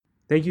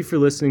Thank you for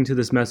listening to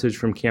this message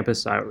from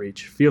Campus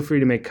Outreach. Feel free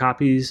to make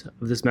copies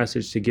of this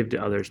message to give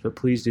to others, but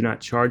please do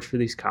not charge for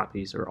these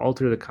copies or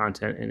alter the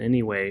content in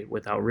any way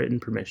without written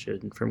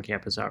permission from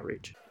Campus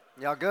Outreach.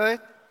 Y'all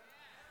good?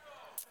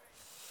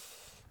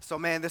 So,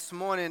 man, this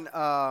morning,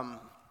 I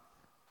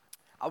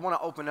want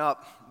to open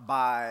up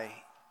by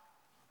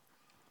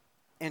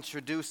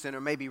introducing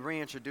or maybe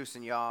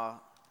reintroducing y'all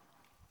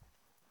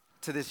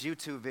to this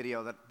YouTube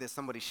video that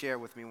somebody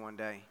shared with me one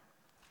day.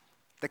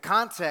 The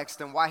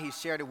context and why he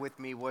shared it with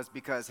me was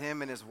because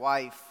him and his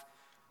wife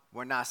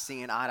were not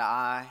seeing eye to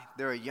eye.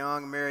 They're a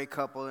young married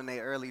couple in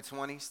their early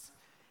 20s.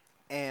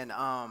 And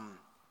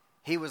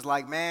he was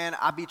like, man,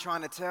 I be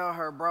trying to tell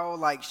her, bro,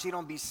 like she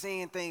don't be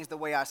seeing things the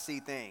way I see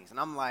things. And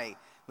I'm like,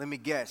 let me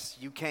guess,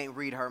 you can't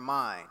read her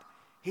mind.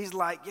 He's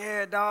like,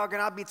 yeah, dog,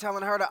 and I be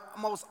telling her the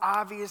most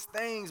obvious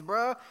things,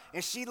 bro.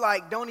 And she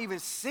like don't even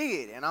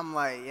see it. And I'm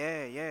like,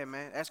 yeah,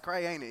 man, that's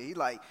crazy, ain't it? He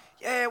like,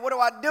 yeah, what do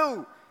I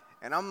do?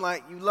 And I'm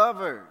like, you love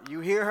her.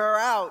 You hear her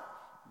out.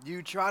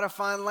 You try to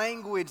find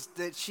language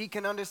that she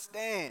can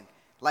understand.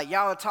 Like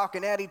y'all are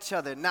talking at each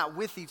other, not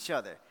with each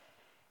other.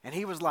 And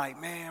he was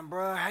like, man,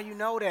 bro, how you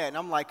know that? And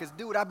I'm like, because,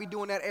 dude, I be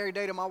doing that every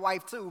day to my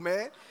wife too,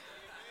 man.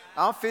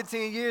 I'm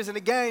 15 years in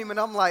the game, and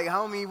I'm like,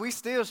 homie, we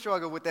still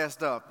struggle with that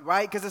stuff,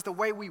 right? Because it's the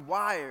way we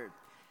wired.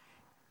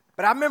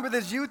 But I remember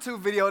this YouTube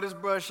video this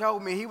bro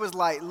showed me. He was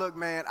like, look,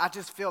 man, I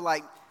just feel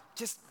like,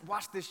 just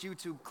watch this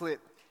YouTube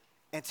clip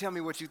and tell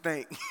me what you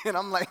think. And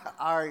I'm like,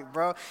 all right,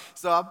 bro.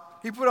 So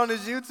he put on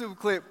this YouTube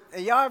clip.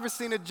 And y'all ever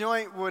seen a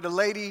joint where the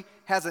lady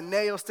has a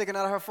nail sticking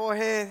out of her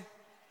forehead?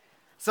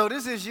 So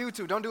this is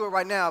YouTube. Don't do it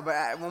right now,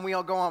 but when we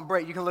all go on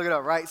break, you can look it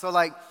up, right? So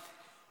like,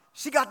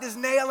 she got this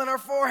nail in her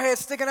forehead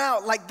sticking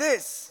out like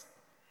this.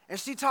 And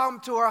she talking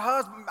to her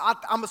husband.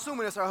 I'm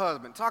assuming it's her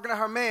husband, talking to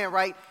her man,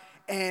 right?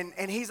 And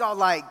he's all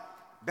like,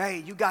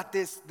 babe, you got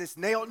this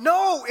nail.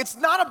 No, it's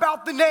not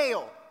about the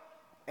nail.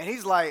 And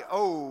he's like,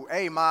 oh,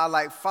 hey, ma,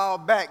 like, fall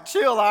back,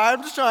 chill, all right?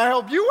 I'm just trying to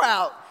help you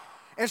out.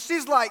 And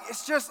she's like,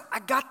 it's just, I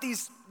got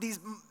these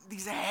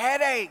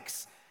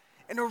headaches,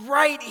 and they're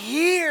right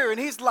here. And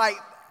he's like,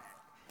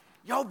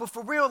 yo, but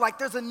for real, like,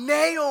 there's a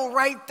nail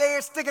right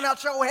there sticking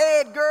out your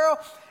head, girl.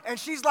 And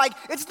she's like,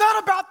 it's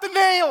not about the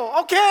nail,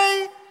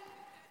 okay?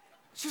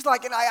 She's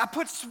like, and I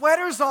put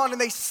sweaters on, and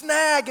they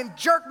snag and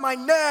jerk my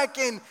neck,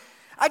 and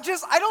I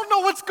don't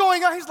know what's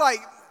going on. He's like,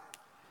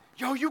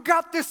 yo, you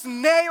got this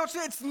nail.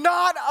 It's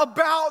not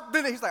about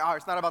the nail. He's like, all right,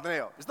 it's not about the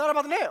nail. It's not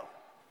about the nail.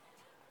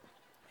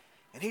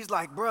 And he's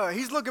like, bruh,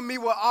 he's looking at me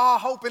with all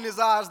hope in his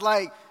eyes,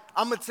 like,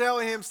 I'm going to tell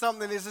him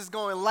something that's just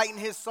going to enlighten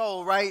his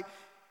soul, right?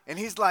 And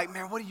he's like,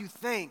 man, what do you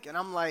think? And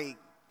I'm like,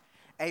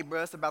 hey,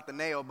 bruh, it's about the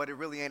nail, but it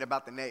really ain't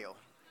about the nail.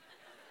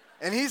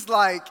 And he's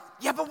like,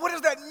 yeah, but what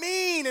does that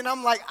mean? And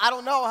I'm like, I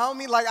don't know,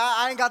 homie. Like,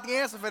 I ain't got the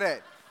answer for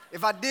that.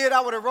 If I did,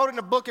 I would have wrote in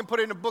the book and put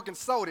it in the book and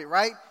sold it,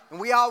 right? And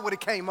we all would have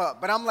came up.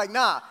 But I'm like,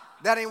 nah,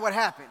 that ain't what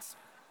happens.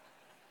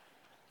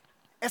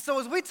 And so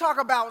as we talk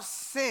about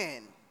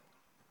sin,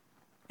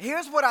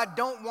 here's what I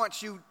don't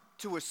want you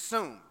to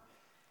assume.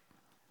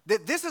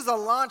 That this is a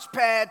launch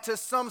pad to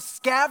some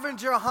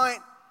scavenger hunt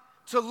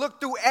to look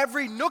through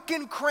every nook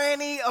and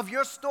cranny of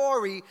your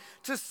story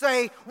to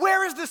say,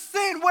 where is the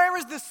sin? Where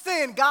is the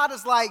sin? God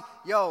is like,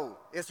 yo,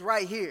 it's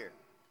right here.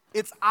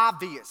 It's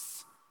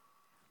obvious.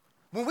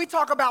 When we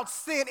talk about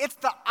sin, it's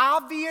the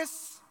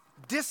obvious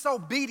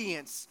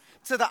disobedience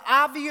to the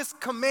obvious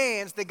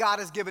commands that God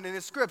has given in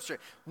His scripture.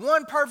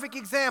 One perfect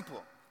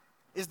example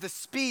is the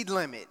speed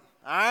limit,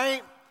 all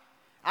right?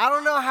 I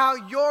don't know how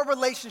your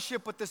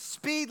relationship with the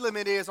speed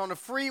limit is on the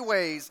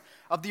freeways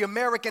of the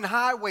American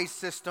highway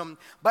system,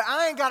 but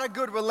I ain't got a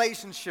good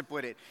relationship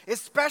with it,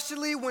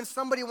 especially when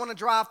somebody want to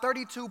drive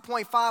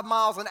 32.5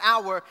 miles an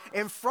hour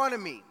in front of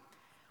me.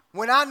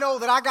 When I know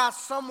that I got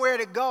somewhere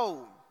to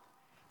go,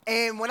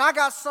 and when I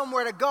got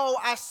somewhere to go,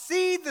 I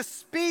see the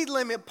speed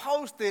limit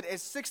posted at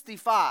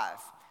 65.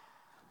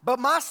 But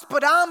my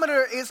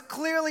speedometer is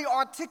clearly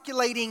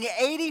articulating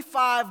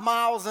 85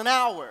 miles an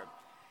hour.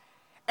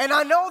 And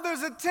I know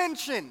there's a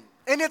tension.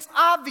 And it's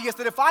obvious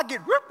that if I get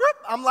whoop, whoop,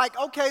 I'm like,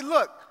 okay,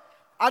 look,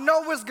 I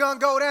know what's going to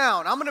go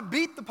down. I'm going to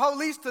beat the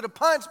police to the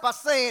punch by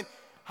saying,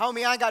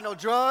 homie, I ain't got no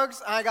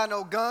drugs. I ain't got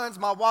no guns.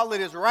 My wallet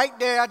is right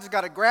there. I just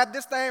got to grab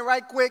this thing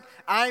right quick.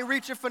 I ain't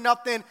reaching for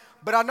nothing.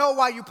 But I know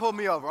why you pulled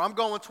me over. I'm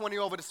going 20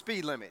 over the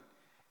speed limit.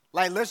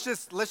 Like, let's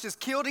just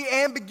kill the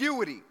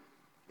ambiguity.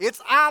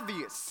 It's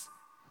obvious.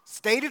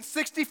 Stated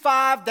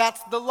 65,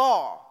 that's the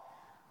law.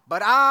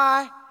 But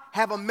I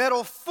have a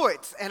metal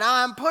foot, and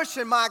I'm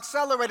pushing my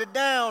accelerator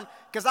down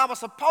because I was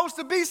supposed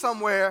to be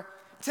somewhere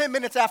 10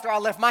 minutes after I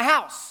left my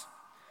house.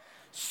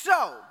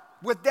 So,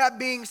 with that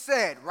being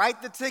said,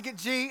 write the ticket,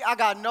 G. I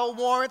got no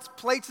warrants.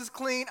 Plates is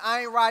clean.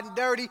 I ain't riding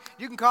dirty.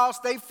 You can call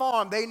State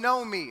Farm. They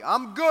know me.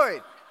 I'm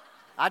good.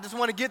 I just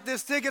want to get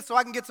this ticket so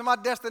I can get to my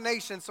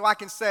destination so I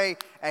can say,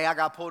 hey, I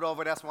got pulled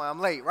over. That's why I'm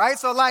late, right?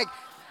 So, like,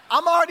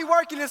 I'm already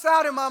working this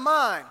out in my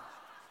mind.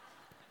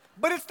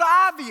 But it's the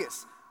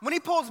obvious. When he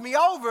pulls me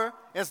over,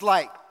 it's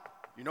like,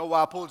 you know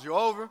why I pulled you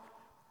over?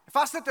 If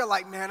I sit there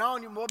like, man, I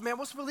don't even, man,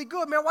 what's really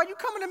good, man? Why you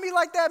coming to me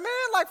like that, man?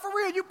 Like, for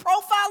real, you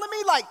profiling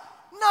me? Like,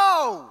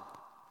 no.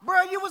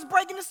 Bro, you was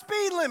breaking the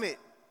speed limit.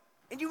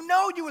 And you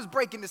know you was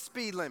breaking the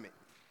speed limit.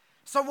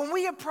 So when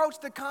we approach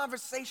the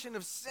conversation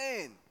of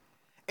sin,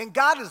 and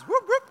God is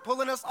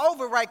pulling us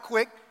over right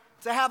quick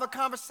to have a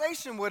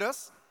conversation with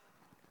us,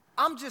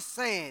 I'm just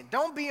saying,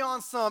 don't be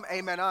on some,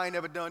 hey, man, I ain't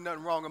never done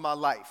nothing wrong in my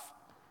life.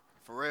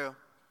 For real.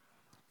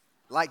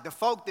 Like, the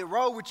folk that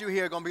roll with you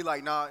here are going to be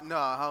like, nah,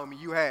 homie,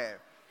 you have.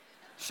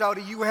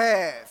 Shawty, you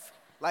have.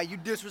 Like, you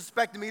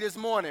disrespected me this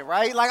morning,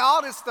 right? Like,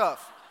 all this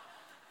stuff.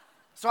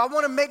 So I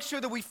want to make sure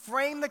that we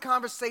frame the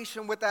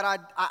conversation with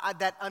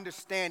that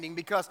understanding,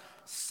 because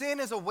sin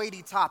is a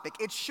weighty topic.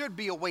 It should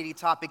be a weighty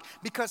topic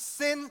because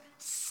sin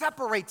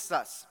separates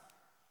us.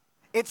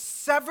 It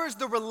severs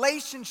the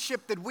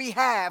relationship that we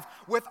have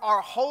with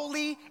our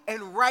holy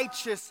and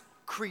righteous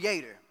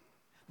Creator.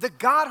 The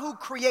God who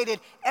created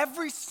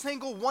every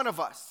single one of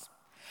us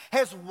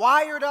has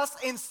wired us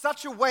in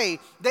such a way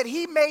that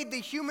He made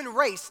the human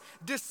race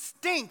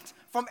distinct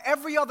from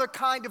every other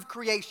kind of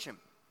creation.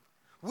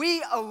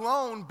 We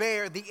alone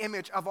bear the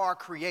image of our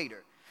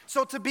Creator.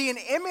 So to be an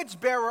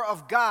image bearer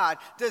of God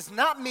does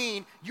not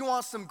mean you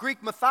on some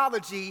Greek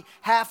mythology,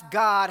 half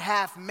God,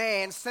 half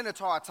man,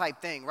 centaur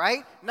type thing,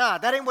 right? Nah,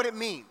 that ain't what it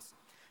means.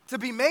 To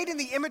be made in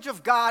the image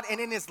of God and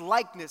in His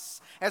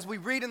likeness, as we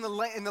read in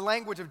the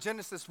language of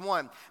Genesis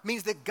 1,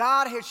 means that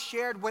God has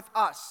shared with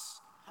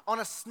us on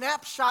a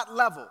snapshot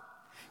level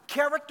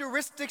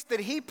characteristics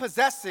that He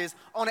possesses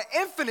on an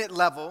infinite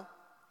level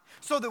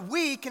so that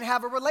we can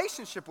have a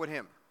relationship with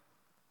Him.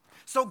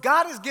 So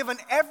God has given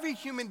every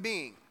human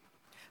being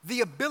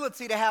the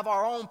ability to have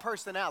our own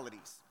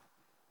personalities.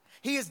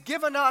 He has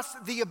given us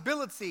the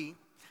ability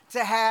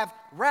to have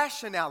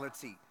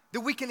rationality, that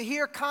we can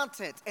hear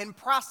content and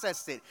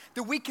process it,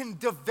 that we can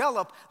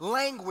develop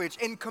language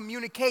and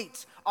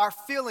communicate our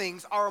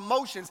feelings, our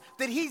emotions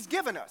that He's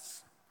given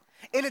us.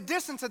 In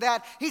addition to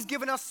that, He's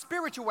given us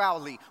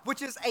spirituality,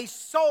 which is a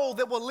soul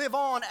that will live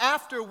on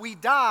after we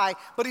die,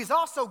 but He's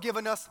also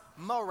given us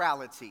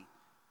morality,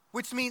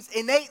 which means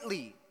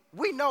innately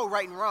we know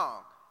right and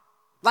wrong.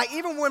 Like,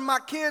 even when my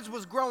kids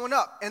was growing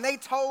up and they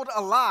told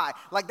a lie,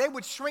 like, they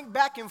would shrink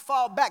back and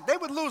fall back. They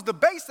would lose the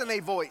bass in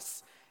their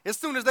voice as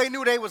soon as they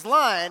knew they was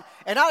lying,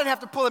 and I didn't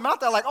have to pull them out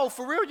there like, oh,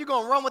 for real, you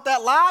gonna run with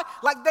that lie?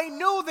 Like, they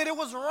knew that it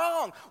was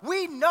wrong.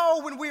 We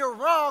know when we are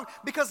wrong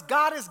because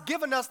God has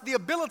given us the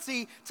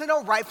ability to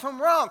know right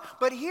from wrong.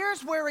 But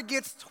here's where it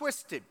gets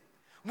twisted.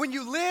 When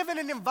you live in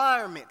an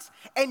environment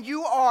and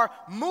you are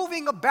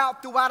moving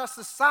about throughout a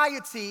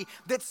society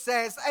that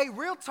says, hey,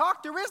 real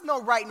talk, there is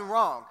no right and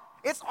wrong.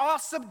 It's all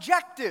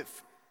subjective.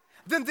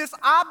 Then this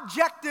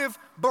objective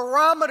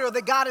barometer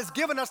that God has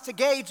given us to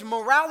gauge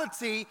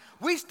morality,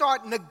 we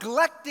start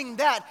neglecting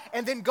that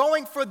and then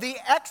going for the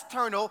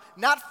external,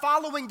 not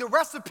following the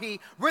recipe,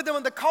 rhythm,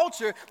 and the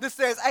culture that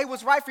says, hey,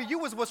 what's right for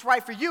you is what's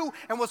right for you,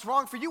 and what's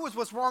wrong for you is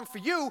what's wrong for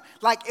you.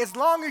 Like, as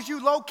long as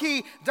you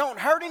low-key don't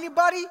hurt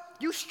anybody,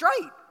 you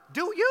straight.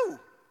 Do you.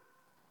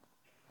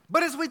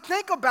 But as we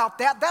think about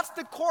that, that's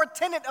the core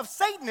tenet of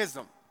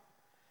Satanism.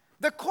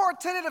 The core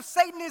tenet of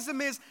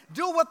Satanism is,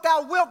 do what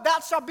thou wilt,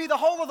 that shall be the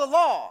whole of the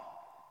law.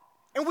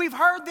 And we've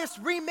heard this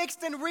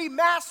remixed and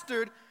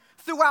remastered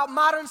throughout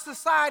modern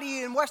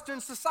society and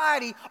Western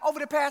society over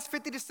the past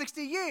 50 to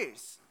 60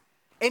 years.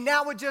 And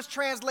now it just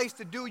translates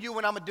to do you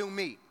and I'm going to do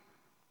me.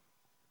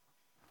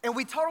 And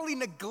we totally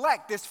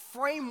neglect this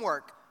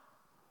framework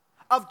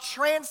of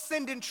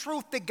transcendent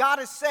truth that God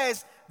has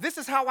says, this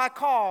is how I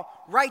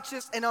call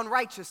righteous and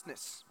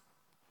unrighteousness.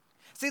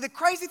 See, the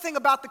crazy thing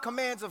about the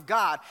commands of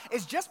God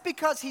is just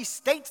because He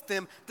states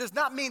them does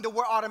not mean that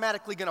we're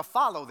automatically going to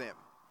follow them.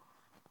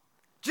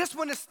 Just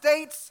when the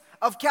states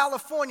of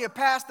California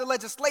passed the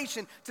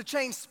legislation to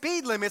change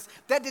speed limits,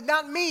 that did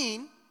not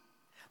mean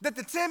that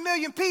the 10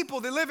 million people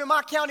that live in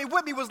my county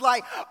with me was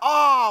like,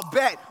 oh,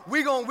 bet,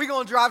 we're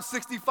gonna drive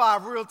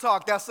 65, real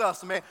talk, that's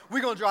us, man.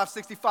 We're going to drive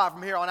 65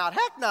 from here on out.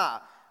 Heck nah.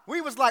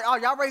 We was like, oh,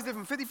 y'all raised it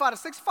from 55 to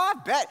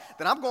 65? Bet.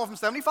 Then I'm going from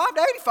 75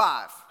 to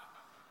 85.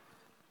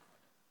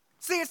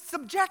 See, it's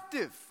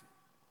subjective,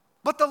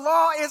 but the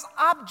law is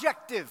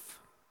objective.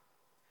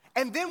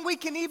 And then we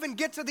can even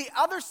get to the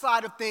other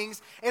side of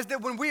things, is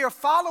that when we are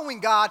following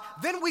God,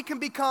 then we can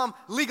become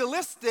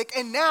legalistic,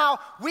 and now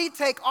we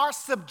take our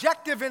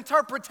subjective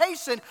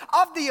interpretation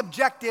of the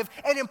objective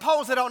and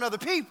impose it on other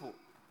people.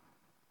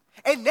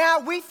 And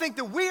now we think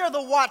that we are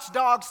the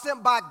watchdog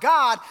sent by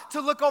God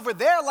to look over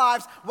their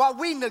lives while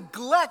we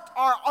neglect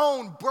our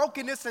own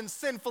brokenness and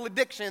sinful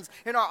addictions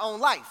in our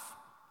own life.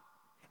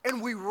 And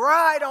we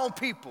ride on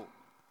people.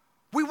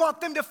 We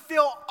want them to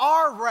feel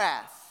our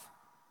wrath.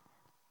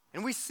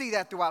 And we see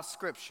that throughout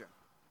Scripture.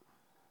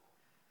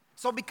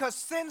 So because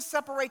sin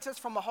separates us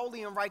from a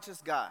holy and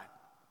righteous God,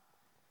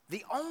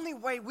 the only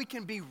way we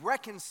can be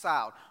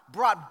reconciled,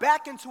 brought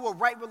back into a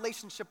right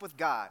relationship with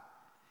God,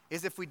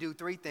 is if we do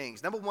three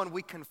things. Number one,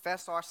 we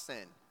confess our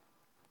sin.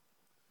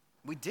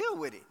 We deal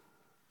with it.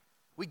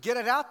 We get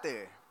it out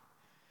there.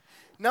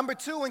 Number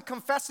two, in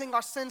confessing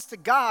our sins to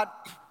God,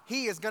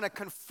 he is going to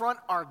confront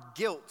our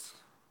guilt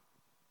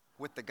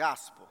with the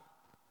gospel.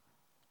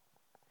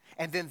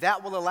 And then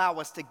that will allow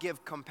us to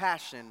give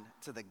compassion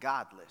to the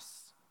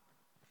godless.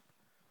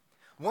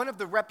 One of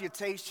the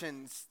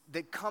reputations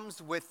that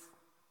comes with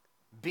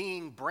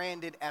being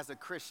branded as a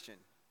Christian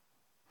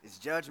is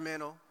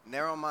judgmental,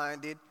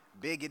 narrow-minded,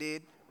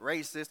 bigoted,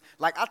 racist.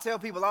 Like I tell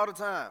people all the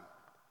time,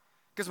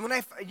 because when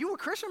you a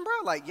Christian, bro?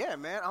 Like, yeah,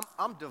 man,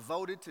 I'm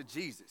devoted to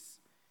Jesus.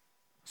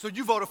 So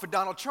you voted for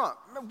Donald Trump.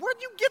 Man,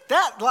 where'd you get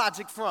that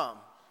logic from?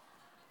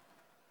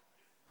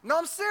 No,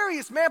 I'm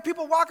serious, man.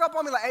 People walk up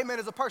on me like, hey, man,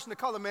 as a person of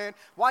color, man,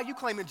 why are you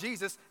claiming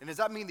Jesus? And does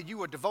that mean that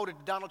you are devoted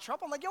to Donald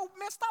Trump? I'm like, yo,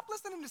 man, stop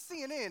listening to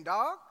CNN,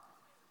 dog.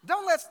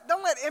 Don't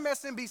let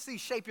MSNBC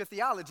shape your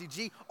theology,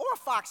 G, or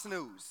Fox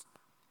News.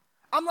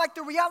 I'm like,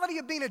 the reality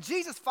of being a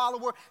Jesus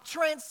follower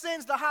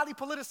transcends the highly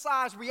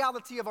politicized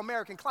reality of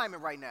American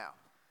climate right now.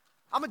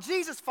 I'm a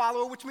Jesus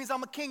follower, which means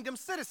I'm a kingdom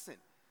citizen.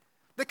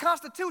 The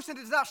Constitution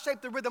does not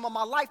shape the rhythm of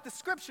my life, the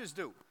scriptures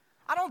do.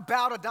 I don't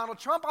bow to Donald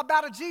Trump, I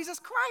bow to Jesus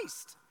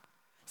Christ.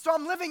 So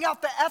I'm living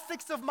out the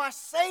ethics of my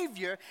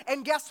Savior,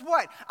 and guess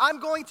what? I'm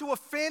going to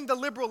offend the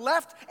liberal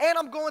left, and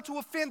I'm going to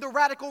offend the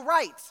radical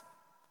right.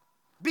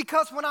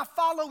 Because when I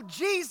follow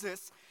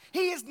Jesus,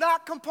 he is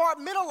not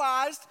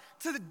compartmentalized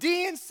to the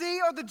DNC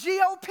or the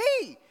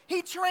GOP.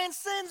 He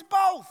transcends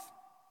both.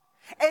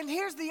 And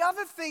here's the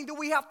other thing that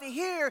we have to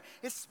hear,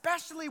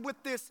 especially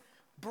with this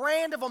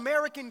brand of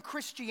American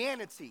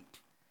Christianity,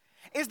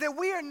 is that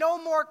we are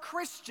no more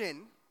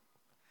Christian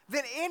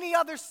than any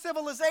other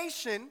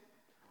civilization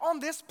on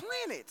this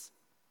planet.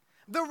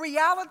 The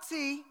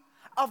reality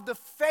of the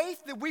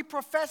faith that we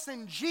profess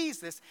in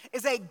Jesus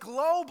is a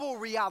global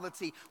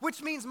reality,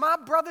 which means my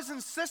brothers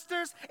and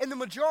sisters in the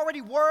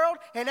majority world,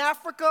 in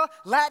Africa,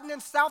 Latin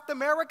and South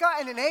America,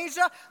 and in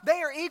Asia, they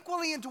are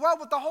equally indwelt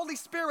with the Holy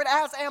Spirit,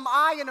 as am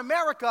I in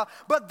America,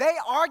 but they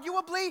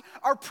arguably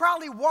are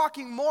probably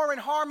walking more in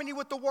harmony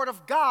with the Word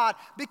of God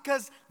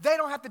because they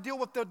don't have to deal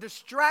with the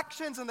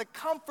distractions and the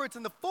comforts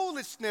and the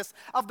foolishness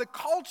of the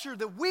culture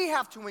that we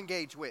have to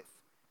engage with,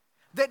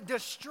 that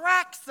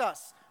distracts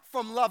us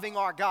from loving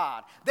our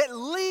God, that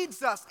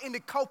leads us into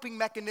coping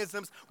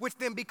mechanisms which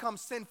then become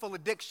sinful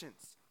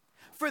addictions.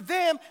 For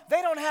them,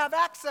 they don't have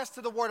access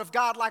to the Word of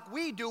God like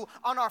we do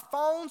on our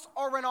phones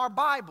or in our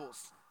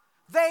Bibles.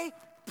 They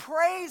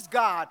praise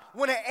God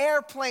when an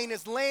airplane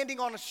is landing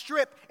on a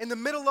strip in the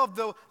middle of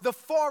the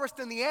forest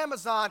in the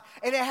Amazon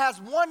and it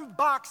has one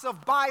box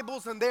of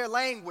Bibles in their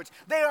language.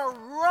 They are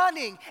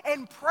running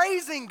and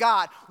praising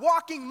God,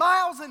 walking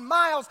miles and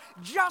miles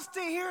just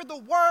to hear the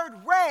word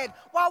read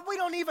while we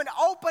don't even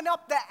open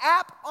up the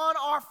app on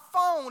our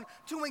phone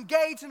to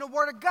engage in the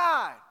Word of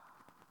God.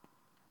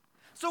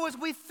 So as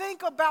we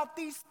think about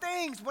these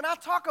things, when I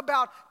talk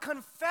about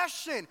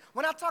confession,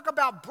 when I talk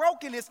about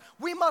brokenness,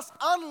 we must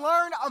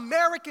unlearn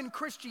American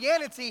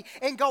Christianity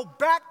and go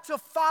back to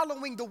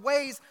following the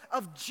ways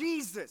of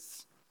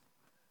Jesus.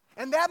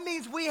 And that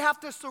means we have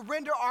to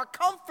surrender our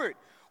comfort.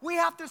 We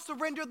have to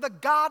surrender the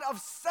God of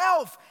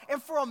self.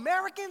 And for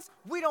Americans,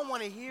 we don't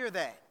want to hear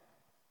that.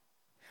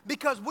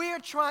 Because we're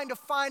trying to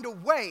find a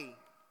way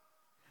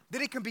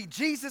that it can be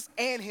Jesus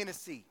and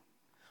Hennessy.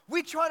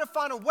 We try to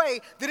find a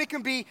way that it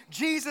can be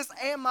Jesus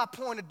and my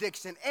porn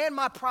addiction and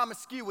my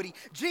promiscuity,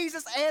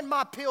 Jesus and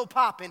my pill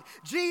popping,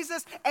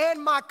 Jesus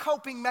and my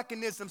coping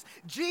mechanisms.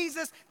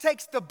 Jesus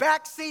takes the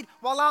back seat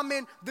while I'm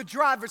in the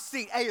driver's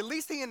seat. Hey, at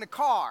least he in the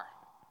car.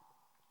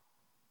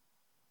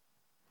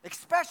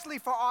 Especially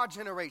for our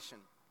generation.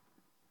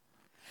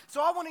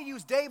 So I want to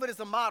use David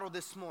as a model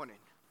this morning.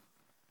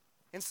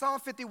 In Psalm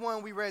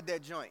 51, we read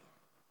that joint.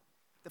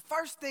 The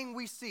first thing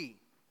we see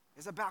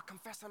is about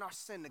confessing our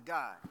sin to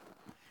God.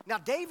 Now,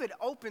 David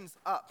opens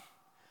up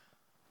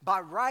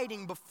by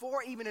writing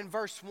before even in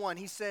verse 1,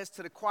 he says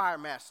to the choir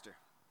master.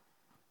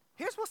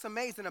 Here's what's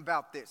amazing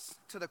about this,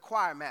 to the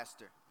choir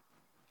master.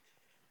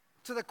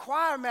 To the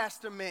choir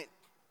master meant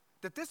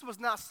that this was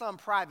not some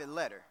private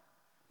letter.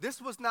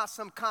 This was not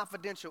some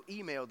confidential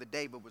email that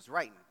David was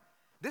writing.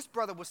 This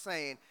brother was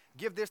saying,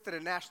 give this to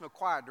the national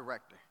choir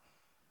director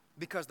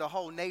because the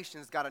whole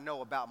nation's got to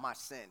know about my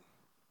sin.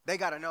 They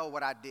got to know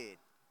what I did.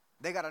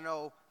 They got to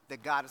know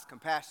that God is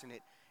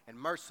compassionate and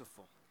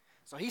merciful.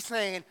 So he's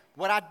saying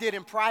what I did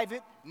in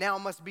private now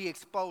must be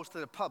exposed to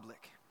the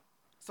public.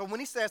 So when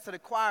he says to the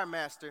choir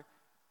master,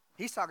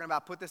 he's talking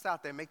about put this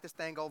out there, make this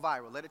thing go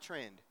viral, let it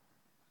trend.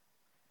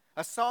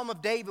 A psalm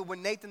of David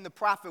when Nathan the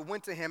prophet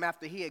went to him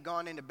after he had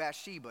gone into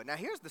Bathsheba. Now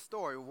here's the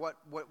story of what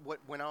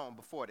went on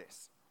before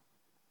this.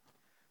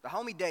 The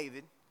homie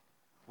David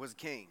was a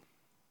king.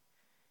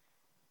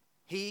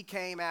 He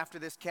came after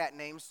this cat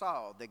named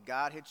Saul that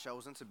God had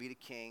chosen to be the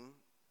king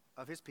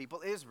of his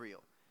people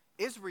Israel.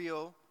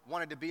 Israel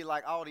wanted to be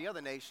like all the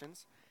other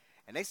nations,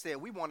 and they said,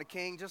 we want a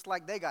king just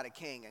like they got a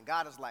king. And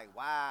God is like,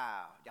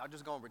 wow, y'all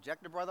just going to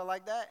reject a brother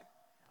like that?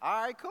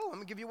 All right, cool, let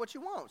me give you what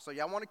you want. So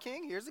y'all want a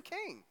king? Here's a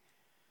king.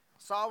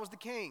 Saul was the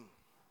king.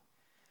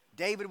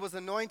 David was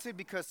anointed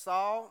because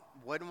Saul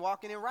wasn't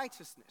walking in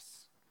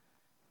righteousness.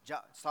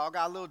 Saul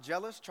got a little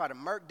jealous, tried to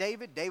murk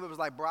David. David was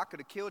like, bro, I could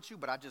have killed you,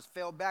 but I just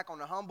fell back on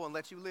the humble and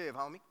let you live,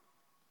 homie.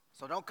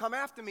 So don't come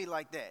after me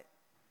like that.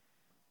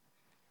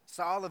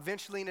 Saul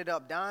eventually ended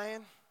up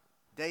dying.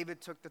 David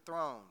took the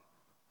throne.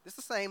 This is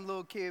the same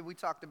little kid we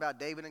talked about,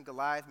 David and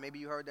Goliath. Maybe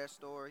you heard that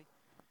story.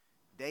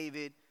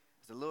 David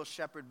is a little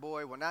shepherd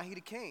boy. Well, now he's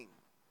the king.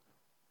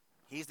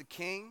 He's the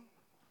king,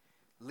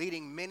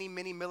 leading many,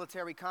 many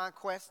military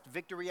conquests,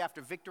 victory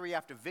after victory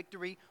after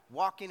victory,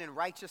 walking in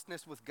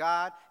righteousness with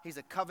God. He's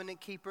a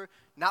covenant keeper,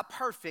 not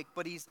perfect,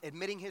 but he's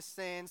admitting his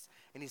sins,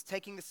 and he's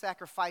taking the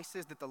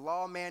sacrifices that the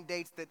law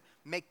mandates that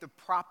make the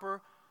proper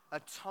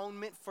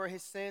atonement for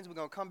his sins. We're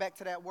going to come back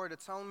to that word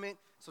atonement.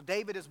 So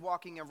David is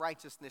walking in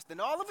righteousness. Then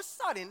all of a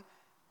sudden,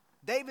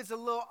 David's a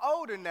little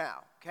older now,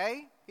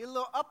 okay? He's a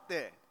little up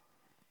there.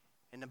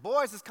 And the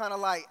boys is kind of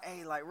like,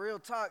 hey, like real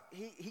talk,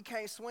 he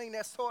can't swing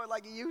that sword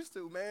like he used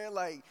to, man.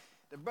 Like,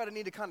 the brother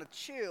need to kind of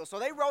chill. So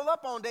they roll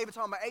up on David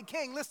talking about, hey,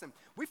 king, listen,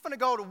 we finna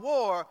go to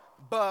war,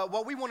 but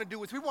what we want to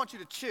do is we want you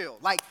to chill.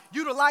 Like,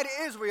 you the light of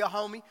Israel,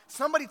 homie.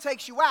 Somebody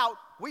takes you out,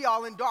 we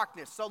all in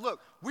darkness. So look,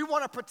 we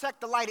want to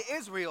protect the light of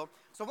Israel.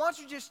 So why don't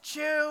you just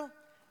chill,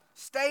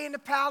 stay in the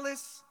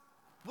palace.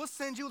 We'll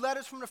send you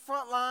letters from the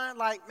front line.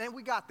 Like, man,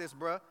 we got this,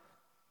 bruh.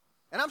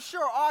 And I'm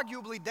sure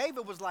arguably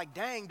David was like,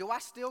 dang, do I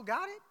still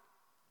got it?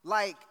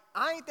 Like,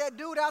 I ain't that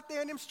dude out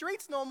there in them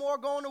streets no more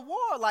going to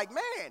war. Like,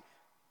 man,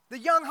 the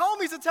young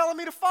homies are telling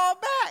me to fall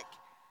back.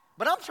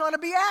 But I'm trying to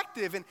be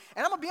active. And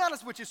I'm going to be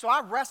honest with you. So I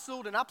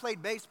wrestled and I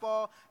played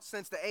baseball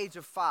since the age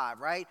of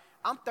 5, right?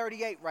 I'm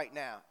 38 right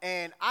now.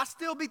 And I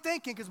still be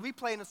thinking, because we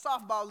play in a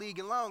softball league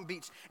in Long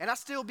Beach, and I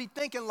still be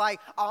thinking like,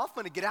 oh, I'm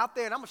going to get out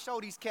there and I'm going to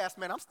show these cats,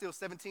 man, I'm still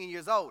 17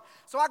 years old.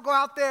 So I go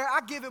out there, I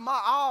give it my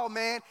all,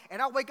 man,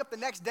 and I wake up the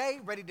next day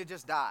ready to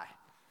just die.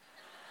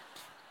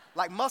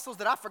 Like muscles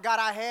that I forgot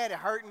I had are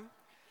hurting.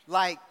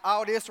 Like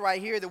all this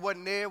right here that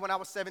wasn't there when I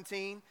was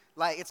 17.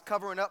 Like it's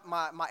covering up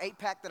my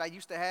 8-pack that I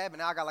used to have, and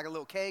now I got like a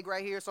little keg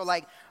right here. So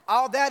like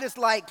all that is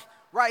like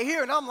right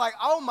here, and I'm like,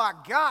 oh my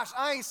gosh,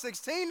 I ain't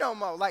 16 no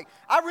more. Like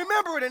I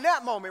remember it in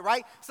that moment,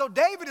 right? So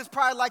David is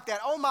probably like that,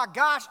 oh my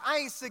gosh, I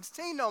ain't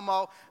 16 no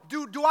more.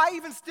 Do I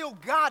even still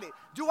got it?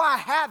 Do I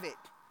have it?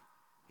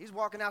 He's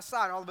walking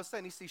outside, and all of a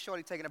sudden he sees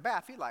Shorty taking a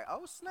bath. He's like,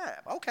 oh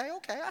snap, okay,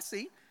 I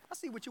see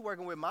what you're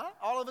working with, Ma.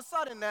 All of a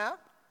sudden now,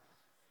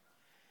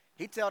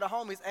 he tell the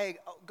homies, hey,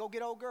 go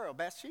get old girl,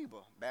 Bathsheba.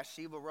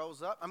 Bathsheba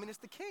rose up. I mean, it's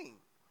the king.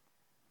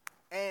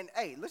 And,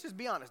 hey, let's just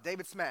be honest.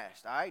 David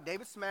smashed, all right?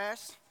 David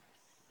smashed.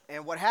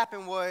 And what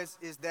happened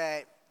is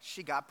that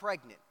she got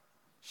pregnant.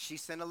 She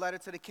sent a letter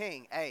to the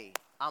king. Hey,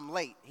 I'm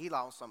late. He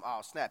lost some,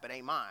 oh, snap, it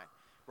ain't mine,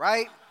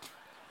 right?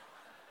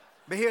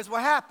 But here's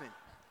what happened.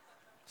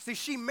 See,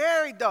 she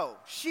married, though.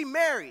 She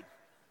married.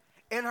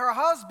 And her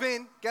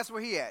husband, guess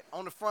where he at?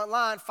 On the front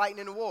line fighting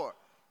in the war.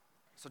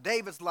 So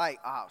David's like,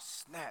 oh,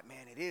 snap,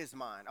 man, it is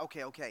mine.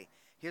 Okay,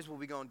 here's what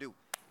we're going to do.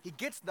 He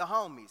gets the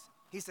homies.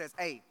 He says,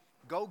 hey,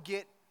 go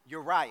get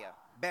Uriah,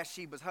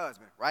 Bathsheba's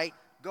husband, right?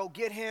 Go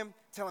get him.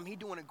 Tell him he's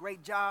doing a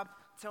great job.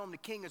 Tell him the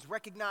king has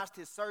recognized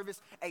his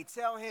service. Hey,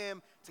 tell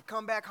him to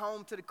come back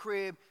home to the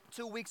crib,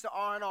 2 weeks of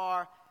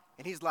R&R.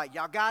 And he's like,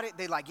 y'all got it?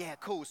 They like, yeah,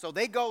 cool. So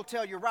they go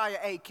tell Uriah,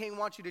 hey, king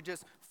wants you to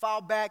just fall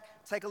back,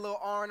 take a little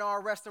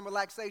R&R, rest and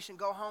relaxation,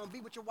 go home,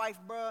 be with your wife,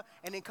 bruh,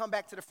 and then come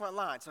back to the front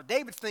line. So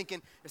David's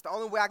thinking, it's the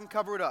only way I can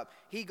cover it up.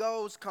 He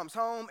goes, comes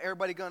home,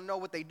 everybody gonna know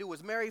what they do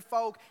as married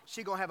folk.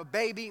 She gonna have a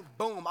baby,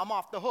 boom, I'm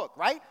off the hook,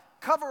 right?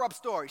 Cover up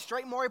story,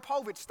 straight Maury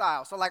Povich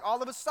style. So like all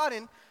of a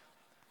sudden,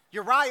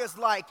 Uriah's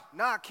like,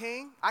 nah,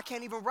 king, I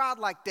can't even ride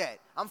like that.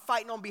 I'm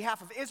fighting on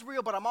behalf of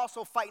Israel, but I'm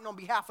also fighting on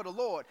behalf of the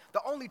Lord,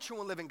 the only true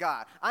and living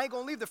God. I ain't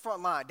gonna leave the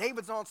front line.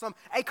 David's on some,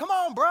 hey, come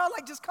on, bro,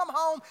 like just come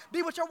home,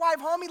 be with your wife,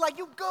 homie, like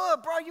you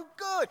good, bro, you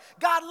good.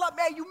 God love,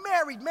 man, you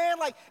married, man,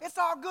 like it's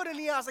all good in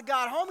the eyes of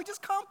God, homie,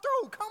 just come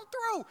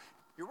through.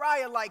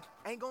 Uriah like,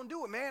 ain't gonna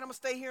do it, man, I'm gonna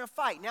stay here and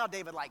fight. Now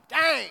David like,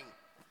 dang.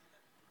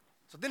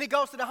 So then he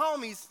goes to the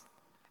homies,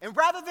 and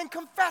rather than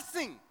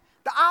confessing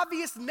the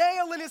obvious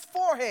nail in his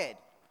forehead,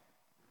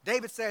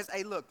 David says,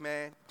 hey, look,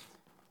 man,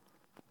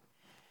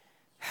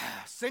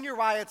 send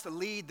Uriah to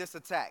lead this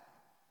attack.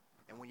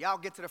 And when y'all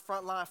get to the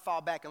front line, fall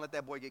back and let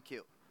that boy get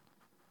killed.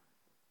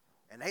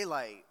 And they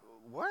like,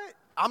 what?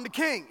 I'm the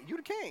king. You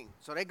the king.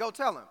 So they go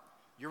tell him,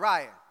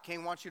 Uriah,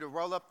 king wants you to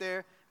roll up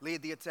there,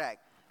 lead the attack.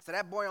 So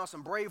that boy on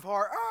some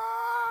Braveheart,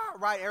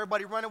 right,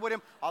 everybody running with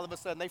him. All of a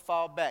sudden, they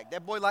fall back.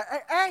 That boy like,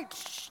 hey,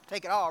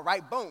 take it all,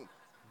 right, boom,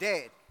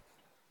 dead.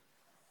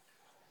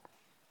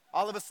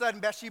 All of a sudden,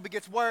 Bathsheba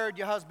gets word,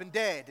 your husband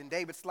dead. And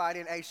David slide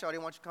in, hey, shorty,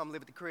 why don't you come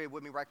live at the crib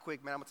with me right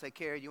quick, man? I'm going to take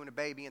care of you and the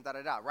baby and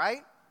da-da-da,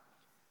 right?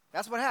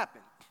 That's what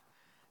happened.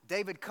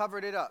 David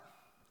covered it up.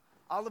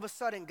 All of a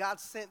sudden, God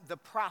sent the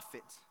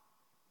prophet,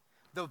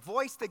 the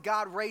voice that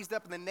God raised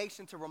up in the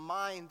nation to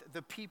remind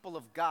the people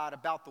of God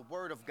about the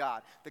word of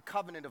God, the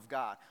covenant of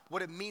God,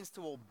 what it means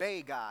to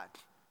obey God.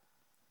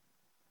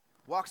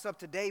 Walks up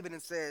to David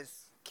and says,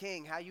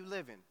 King, how you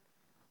living?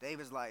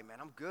 David's like, man,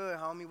 I'm good,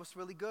 homie. What's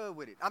really good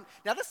with it?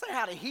 Now, this ain't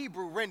how the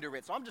Hebrew render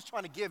it, so I'm just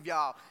trying to give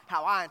y'all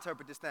how I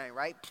interpret this thing,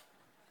 right?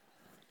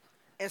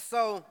 And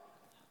so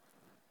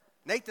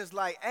Nathan's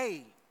like,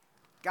 hey,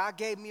 God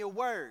gave me a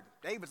word.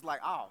 David's like,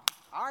 oh,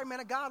 all right,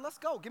 man of God, let's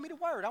go. Give me the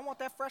word. I want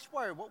that fresh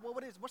word.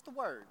 What's the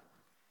word?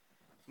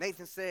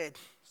 Nathan said,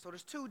 so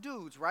there's two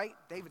dudes, right?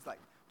 David's like,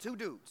 two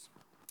dudes.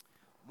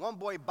 One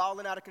boy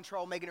balling out of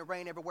control, making it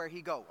rain everywhere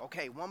he go.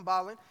 Okay, one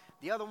balling.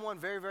 The other one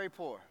very, very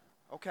poor.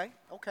 Okay.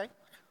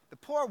 The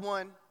poor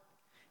one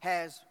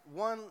has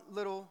one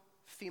little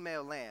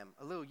female lamb,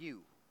 a little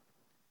ewe.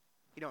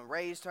 He done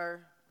raised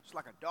her. She's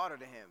like a daughter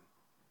to him.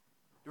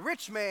 The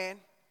rich man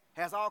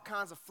has all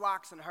kinds of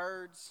flocks and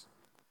herds,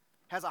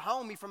 has a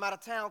homie from out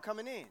of town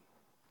coming in.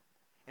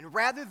 And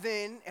rather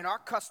than, in our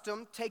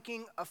custom,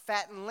 taking a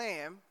fattened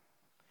lamb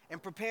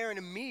and preparing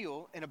a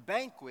meal and a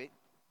banquet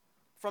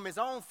from his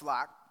own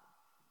flock,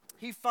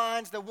 he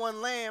finds the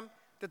one lamb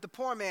that the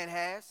poor man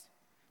has,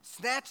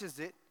 snatches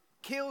it,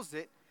 kills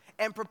it,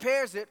 and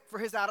prepares it for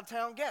his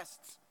out-of-town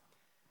guests.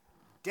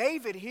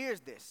 David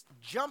hears this,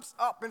 jumps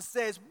up and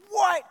says,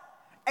 what?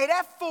 Hey,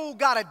 that fool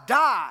gotta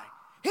die.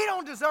 He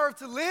don't deserve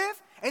to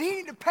live, and he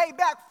need to pay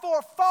back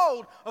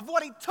fourfold of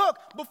what he took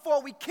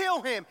before we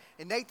kill him.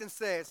 And Nathan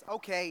says,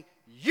 okay,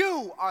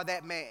 you are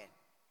that man.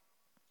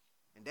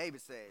 And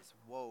David says,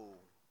 whoa.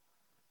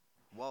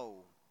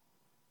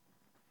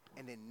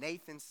 And then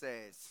Nathan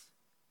says,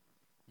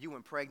 you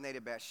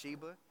impregnated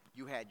Bathsheba,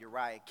 you had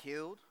Uriah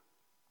killed,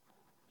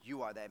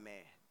 you are that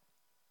man.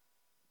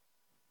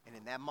 And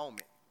in that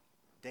moment,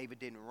 David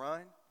didn't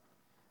run,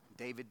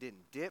 David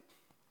didn't dip,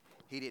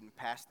 he didn't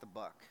pass the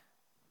buck.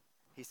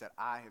 He said,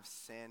 I have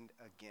sinned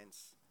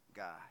against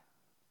God.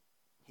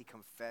 He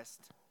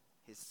confessed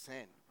his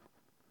sin.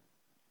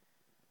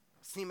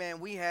 See,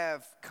 man, we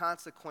have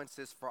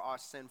consequences for our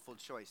sinful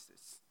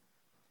choices.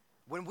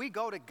 When we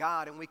go to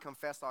God and we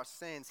confess our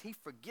sins, he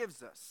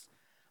forgives us.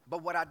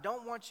 But what I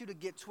don't want you to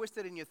get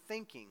twisted in your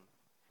thinking,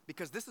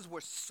 because this is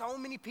where so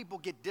many people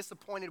get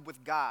disappointed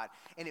with God,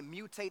 and it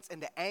mutates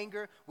into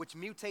anger, which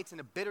mutates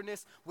into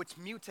bitterness, which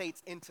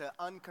mutates into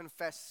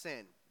unconfessed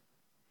sin,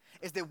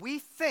 is that we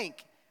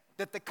think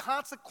that the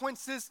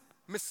consequences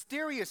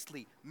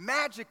mysteriously,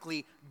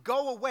 magically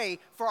go away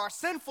for our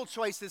sinful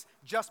choices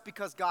just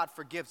because God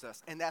forgives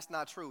us. And that's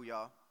not true,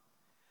 y'all.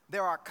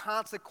 There are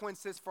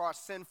consequences for our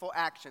sinful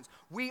actions.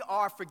 We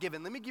are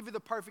forgiven. Let me give you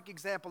the perfect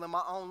example in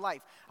my own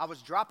life. I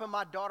was dropping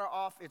my daughter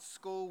off at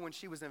school when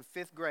she was in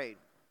 5th grade.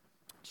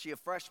 She's a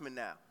freshman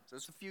now, so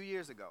it's a few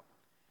years ago.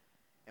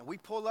 And we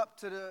pull up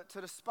to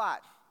the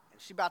spot, and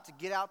she's about to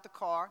get out the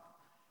car,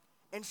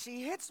 and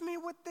she hits me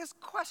with this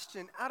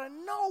question out of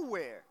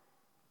nowhere.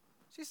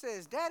 She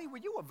says, Daddy, were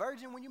you a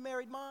virgin when you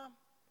married Mom?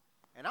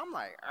 And I'm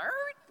like,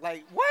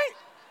 like, what?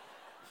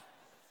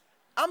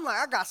 I'm like,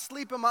 I got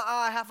sleep in my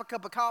eye, half a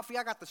cup of coffee,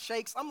 I got the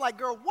shakes. I'm like,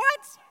 girl, what?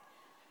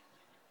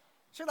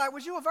 She's like,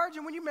 was you a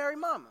virgin when you married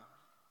Mama?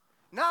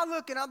 Now I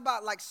look, and I'm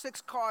about like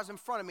 6 cars in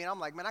front of me, and I'm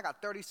like, man, I got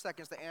 30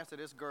 seconds to answer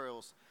this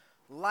girl's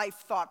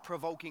life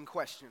thought-provoking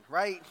question,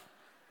 right?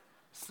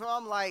 So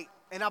I'm like,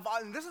 and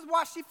this is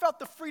why she felt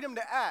the freedom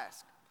to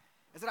ask,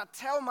 is that I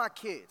tell my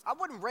kids, I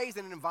wasn't raised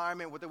in an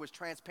environment where there was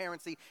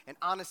transparency and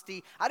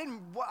honesty. I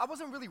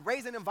wasn't really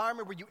raised in an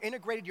environment where you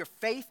integrated your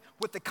faith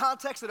with the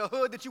context of the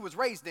hood that you was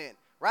raised in,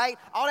 right?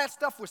 All that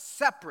stuff was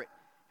separate.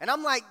 And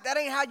I'm like, that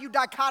ain't how you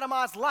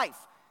dichotomize life.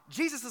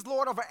 Jesus is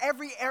Lord over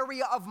every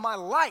area of my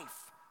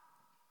life.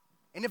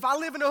 And if I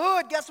live in the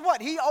hood, guess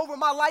what? He over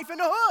my life in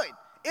the hood,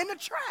 in the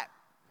trap,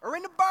 or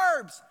in the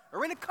burbs,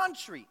 or in the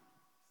country.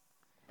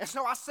 And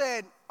so I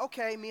said,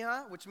 okay,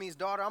 Mija, which means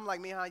daughter. I'm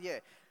like, Mija, yeah.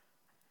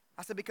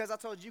 I said, because I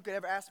told you could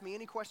ever ask me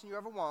any question you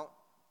ever want,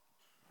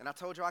 and I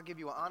told you I'll give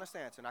you an honest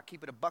answer, and I'll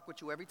keep it a buck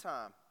with you every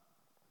time.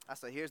 I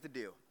said, here's the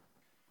deal.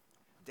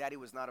 Daddy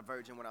was not a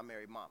virgin when I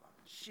married Mama.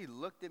 She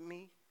looked at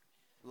me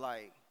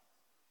like,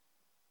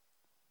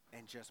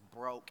 and just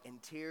broke,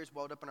 and tears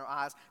welled up in her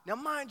eyes. Now,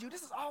 mind you,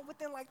 this is all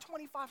within like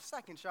 25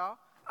 seconds, y'all.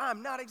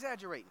 I'm not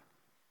exaggerating.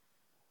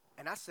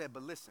 And I said,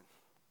 but listen.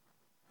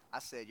 I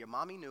said, your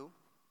mommy knew.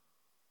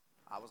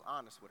 I was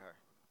honest with her.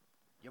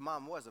 Your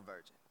mom was a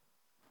virgin.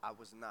 I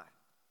was not.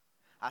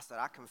 I said,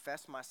 I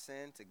confessed my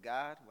sin to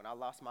God when I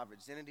lost my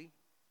virginity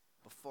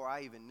before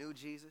I even knew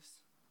Jesus.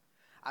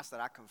 I said,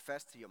 I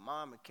confessed to your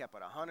mom and kept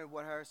it 100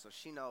 with her so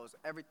she knows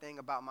everything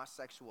about my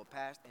sexual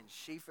past, and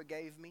she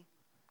forgave me.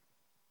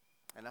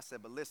 And I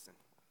said, but listen,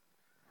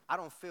 I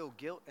don't feel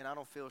guilt and I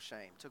don't feel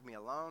shame. It took me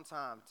a long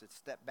time to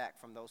step back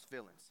from those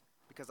feelings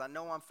because I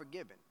know I'm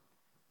forgiven.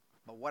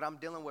 But what I'm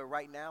dealing with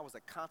right now is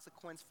a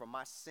consequence for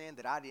my sin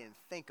that I didn't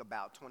think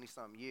about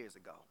 20-something years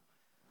ago.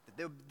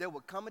 That there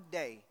would come a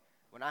day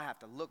when I have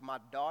to look my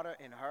daughter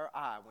in her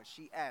eye when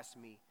she asked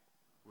me,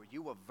 were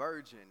you a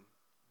virgin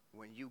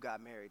when you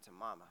got married to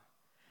Mama?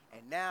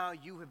 And now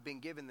you have been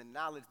given the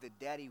knowledge that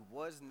Daddy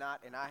was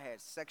not, and I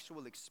had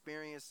sexual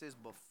experiences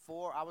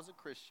before I was a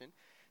Christian,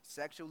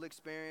 sexual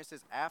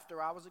experiences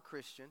after I was a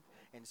Christian,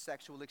 and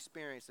sexual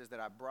experiences that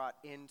I brought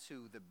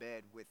into the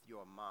bed with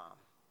your mom.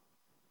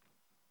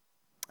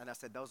 And I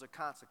said, those are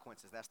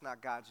consequences. That's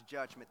not God's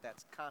judgment.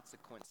 That's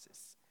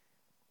consequences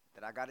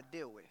that I got to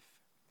deal with.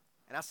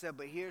 And I said,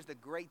 but here's the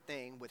great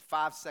thing with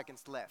 5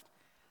 seconds left.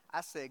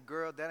 I said,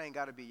 girl, that ain't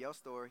got to be your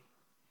story.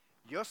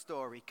 Your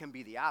story can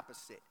be the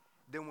opposite.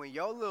 Then when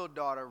your little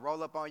daughter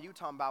roll up on you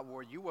talking about,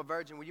 well, you were a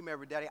virgin when you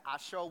married daddy, I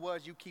sure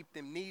was. You keep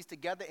them knees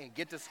together and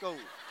get to school.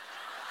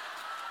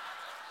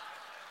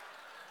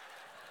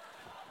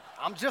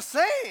 I'm just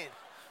saying.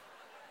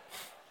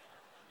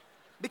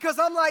 Because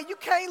I'm like, you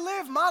can't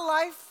live my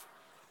life.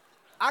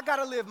 I got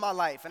to live my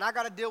life, and I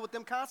got to deal with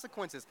them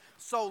consequences.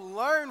 So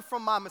learn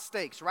from my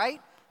mistakes, right?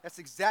 That's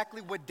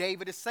exactly what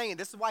David is saying.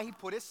 This is why he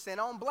put his sin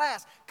on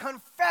blast.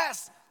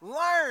 Confess,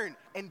 learn,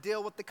 and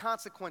deal with the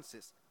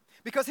consequences.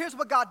 Because here's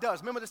what God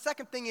does. Remember, the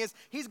second thing is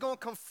he's going to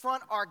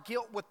confront our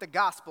guilt with the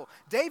gospel.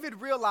 David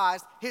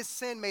realized his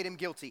sin made him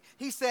guilty.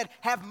 He said,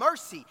 have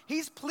mercy.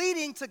 He's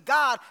pleading to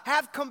God,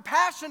 have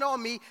compassion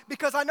on me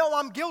because I know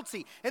I'm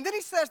guilty. And then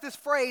he says this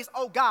phrase,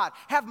 oh God,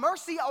 have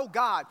mercy, oh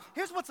God.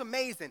 Here's what's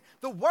amazing.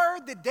 The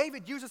word that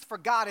David uses for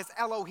God is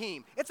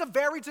Elohim. It's a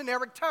very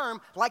generic term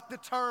like the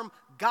term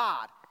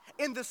God.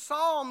 In the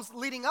Psalms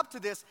leading up to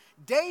this,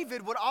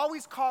 David would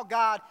always call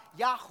God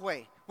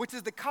Yahweh, which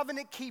is the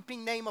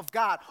covenant-keeping name of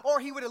God. Or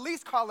he would at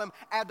least call him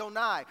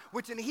Adonai,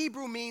 which in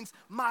Hebrew means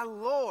my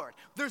Lord.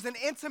 There's an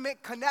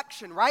intimate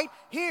connection, right?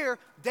 Here,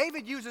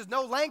 David uses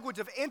no language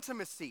of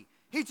intimacy.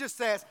 He just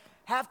says,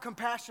 have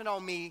compassion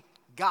on me,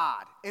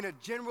 God, in a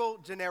general,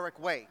 generic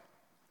way.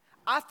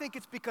 I think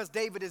it's because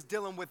David is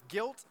dealing with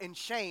guilt and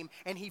shame,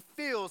 and he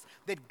feels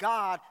that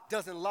God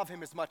doesn't love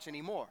him as much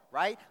anymore,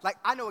 right? Like,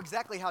 I know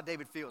exactly how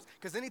David feels,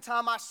 because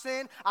anytime I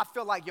sin, I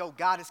feel like, yo,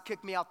 God has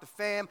kicked me out the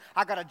fam.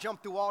 I got to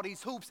jump through all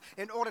these hoops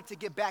in order to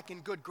get back in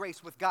good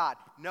grace with God.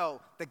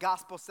 No, the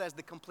gospel says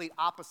the complete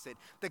opposite.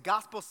 The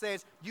gospel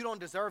says you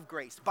don't deserve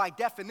grace. By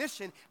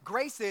definition,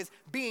 grace is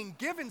being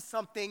given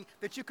something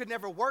that you could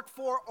never work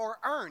for or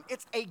earn.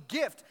 It's a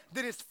gift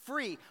that is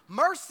free.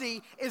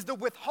 Mercy is the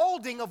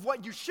withholding of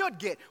what you should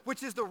get,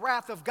 which is the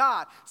wrath of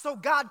God. So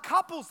God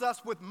couples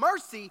us with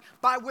mercy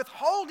by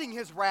withholding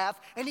his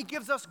wrath, and he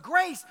gives us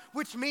grace,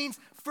 which means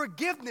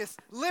forgiveness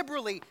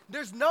liberally.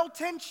 There's no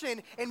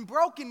tension and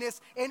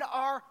brokenness in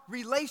our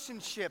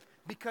relationship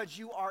because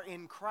you are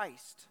in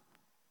Christ.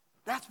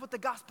 That's what the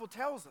gospel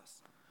tells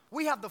us.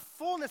 We have the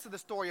fullness of the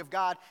story of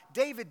God.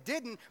 David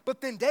didn't,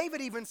 but then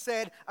David even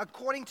said,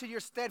 according to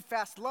your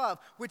steadfast love,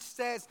 which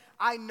says,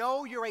 I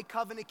know you're a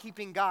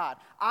covenant-keeping God.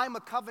 I'm a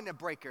covenant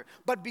breaker.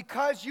 But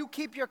because you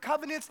keep your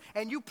covenants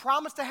and you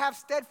promise to have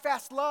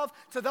steadfast love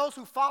to those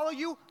who follow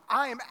you,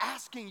 I am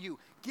asking you,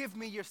 give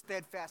me your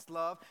steadfast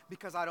love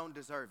because I don't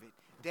deserve it.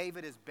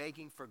 David is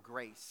begging for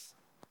grace,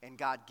 and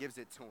God gives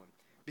it to him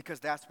because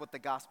that's what the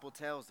gospel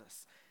tells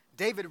us.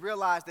 David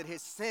realized that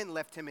his sin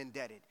left him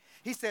indebted.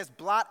 He says,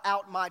 blot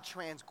out my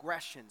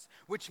transgressions,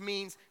 which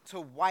means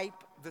to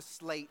wipe the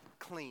slate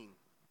clean.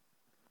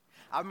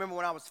 I remember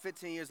when I was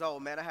 15 years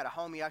old, man, I had a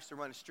homie I used to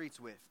run the streets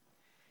with.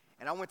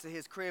 And I went to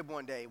his crib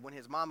one day when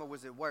his mama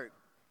was at work.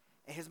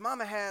 And his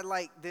mama had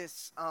like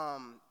this,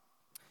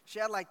 she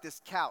had like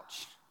this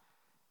couch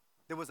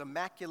that was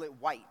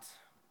immaculate white.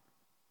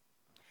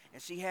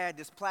 And she had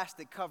this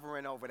plastic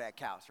covering over that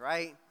couch,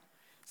 right?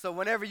 So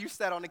whenever you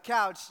sat on the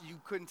couch, you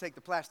couldn't take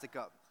the plastic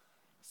up.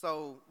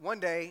 So one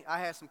day, I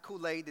had some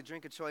Kool-Aid, the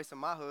drink of choice in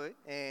my hood,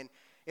 and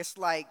it's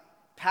like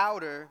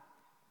powder,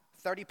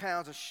 30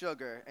 pounds of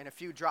sugar, and a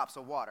few drops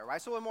of water,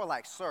 right? So it's more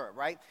like syrup,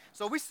 right?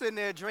 So we sitting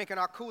there drinking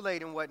our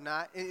Kool-Aid and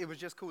whatnot. It was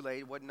just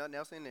Kool-Aid. Wasn't nothing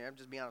else in there. I'm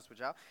just being honest with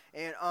y'all.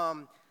 And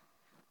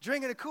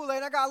drinking the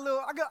Kool-Aid, I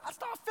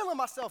started feeling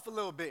myself a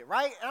little bit,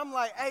 right? And I'm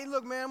like, hey,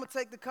 look, man, I'm going to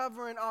take the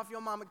covering off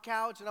your mama's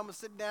couch, and I'm going to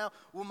sit down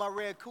with my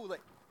red Kool-Aid.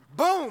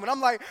 Boom! And I'm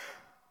like,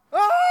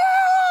 ah!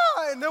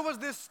 And there was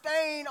this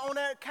stain on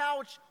that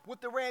couch with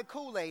the red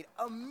Kool-Aid.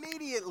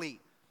 Immediately,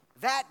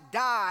 that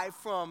dye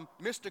from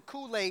Mr.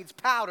 Kool-Aid's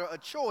powder, a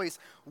choice,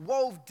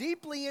 wove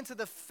deeply into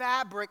the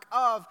fabric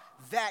of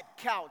that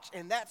couch,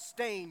 and that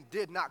stain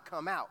did not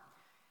come out.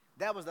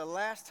 That was the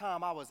last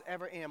time I was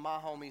ever in my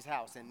homie's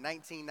house in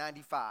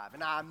 1995,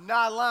 and I'm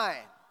not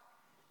lying.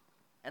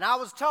 And I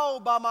was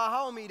told by my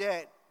homie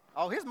that,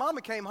 oh, his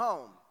mama came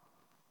home,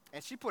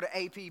 and she put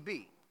an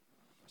APB.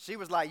 She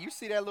was like, you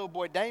see that little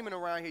boy Damon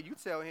around here, you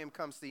tell him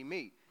come see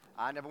me.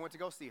 I never went to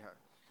go see her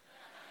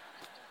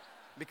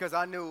because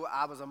I knew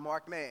I was a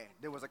marked man.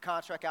 There was a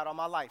contract out on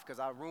my life because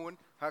I ruined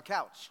her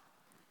couch.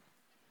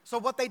 So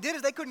what they did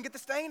is they couldn't get the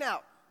stain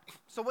out.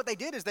 So what they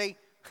did is they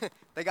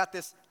got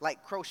this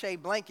like crochet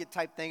blanket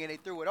type thing and they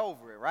threw it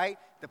over it, right?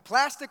 The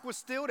plastic was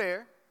still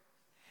there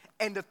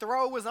and the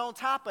throw was on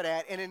top of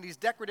that, and then these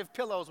decorative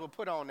pillows were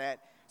put on that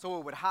so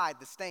it would hide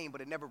the stain,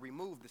 but it never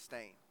removed the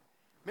stain.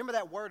 Remember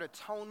that word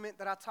atonement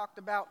that I talked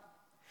about?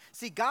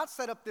 See, God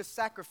set up this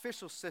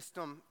sacrificial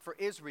system for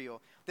Israel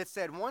that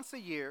said once a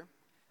year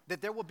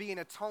that there will be an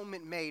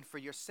atonement made for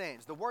your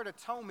sins. The word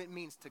atonement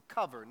means to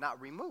cover, not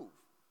remove.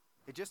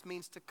 It just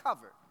means to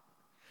cover.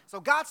 So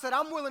God said,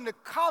 I'm willing to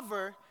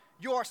cover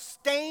your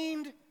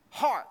stained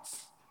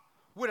hearts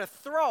with a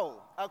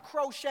throw, a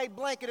crochet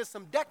blanket, and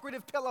some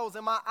decorative pillows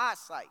in my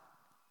eyesight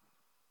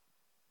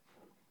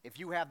if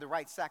you have the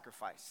right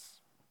sacrifice.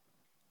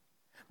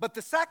 But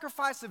the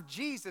sacrifice of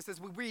Jesus, as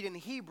we read in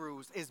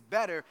Hebrews, is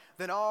better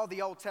than all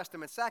the Old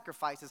Testament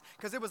sacrifices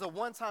because it was a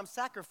one-time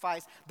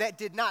sacrifice that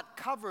did not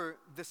cover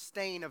the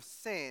stain of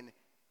sin.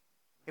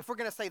 If we're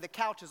going to say the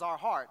couch is our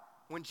heart,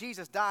 when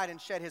Jesus died and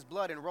shed his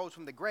blood and rose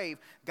from the grave,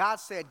 God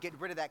said, get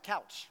rid of that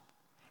couch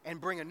and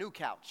bring a new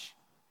couch.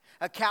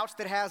 A couch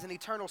that has an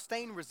eternal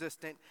stain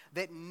resistant,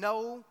 that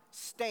no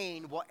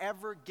stain will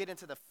ever get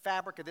into the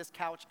fabric of this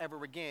couch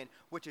ever again,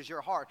 which is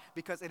your heart,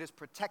 because it is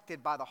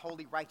protected by the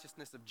holy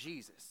righteousness of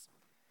Jesus.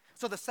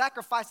 So the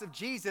sacrifice of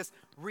Jesus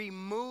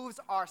removes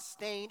our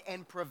stain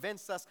and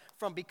prevents us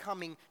from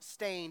becoming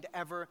stained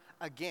ever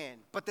again.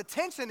 But the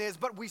tension is,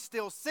 but we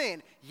still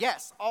sin.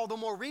 Yes, all the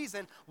more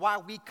reason why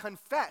we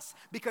confess,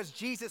 because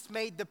Jesus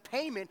made the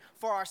payment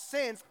for our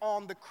sins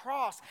on the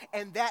cross,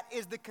 and that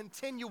is the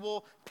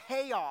continual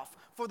payoff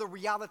for the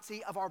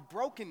reality of our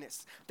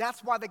brokenness.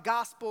 That's why the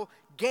gospel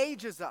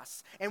gauges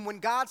us. And when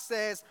God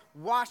says,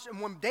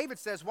 when David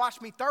says, wash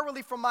me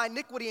thoroughly from my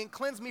iniquity and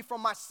cleanse me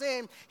from my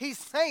sin, he's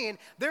saying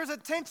there's a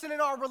tension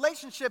in our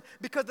relationship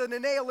because of the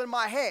nail in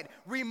my head.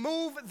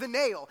 Remove the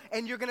nail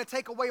and you're going to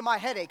take away my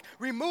headache.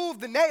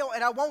 Remove the nail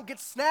and I won't get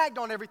snagged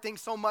on everything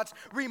so much.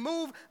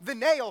 Remove the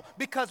nail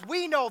because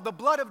we know the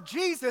blood of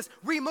Jesus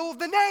removed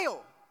the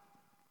nail.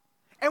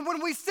 And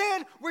when we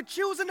sin, we're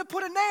choosing to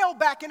put a nail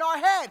back in our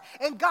head.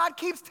 And God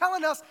keeps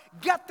telling us,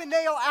 get the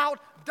nail out,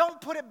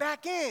 don't put it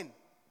back in.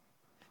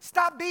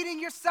 Stop beating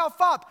yourself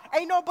up.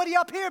 Ain't nobody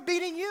up here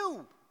beating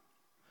you.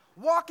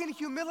 Walk in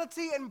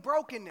humility and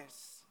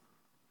brokenness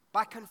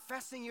by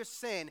confessing your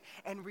sin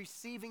and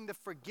receiving the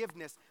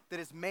forgiveness that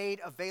is made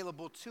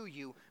available to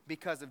you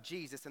because of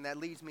Jesus. And that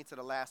leads me to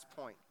the last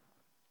point.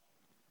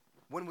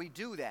 When we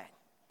do that,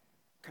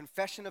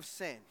 confession of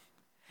sin,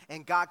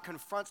 and God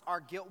confronts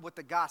our guilt with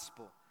the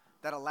gospel,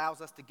 that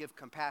allows us to give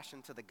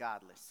compassion to the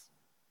godless.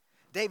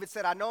 David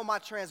said, I know my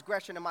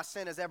transgression and my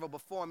sin is ever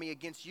before me.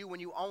 Against you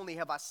and you only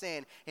have I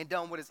sinned and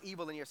done what is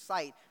evil in your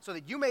sight, so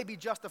that you may be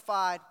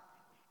justified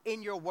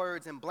in your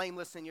words and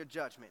blameless in your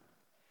judgment.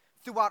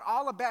 Throughout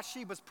all of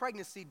Bathsheba's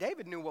pregnancy,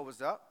 David knew what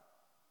was up.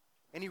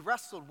 And he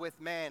wrestled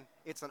with, man,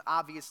 it's an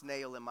obvious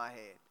nail in my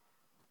head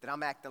that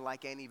I'm acting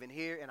like ain't even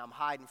here and I'm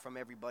hiding from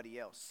everybody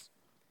else.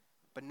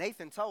 But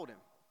Nathan told him,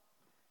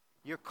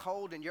 you're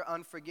cold and you're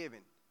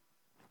unforgiving.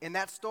 In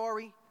that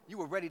story, you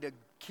were ready to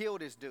kill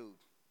this dude.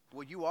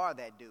 Well, you are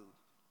that dude.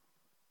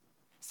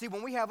 See,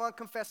 when we have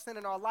unconfessed sin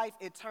in our life,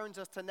 it turns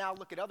us to now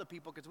look at other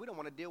people because we don't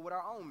want to deal with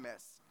our own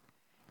mess.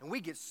 And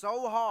we get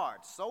so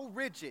hard, so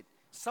rigid,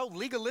 so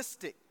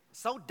legalistic,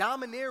 so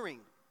domineering,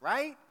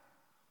 right?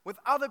 With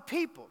other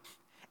people.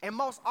 And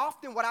most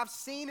often what I've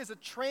seen is a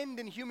trend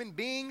in human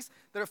beings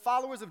that are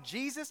followers of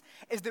Jesus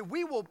is that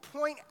we will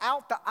point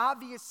out the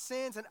obvious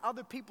sins in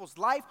other people's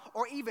life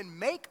or even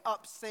make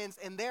up sins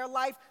in their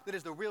life that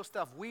is the real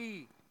stuff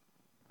we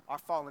are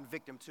falling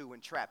victim to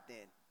and trapped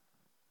in.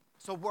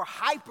 So we're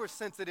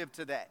hypersensitive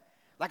to that.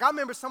 Like I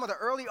remember some of the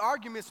early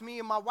arguments me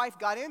and my wife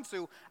got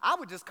into, I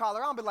would just call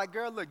her out and be like,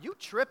 girl, look, you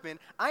tripping.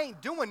 I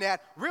ain't doing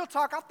that. Real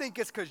talk, I think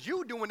it's because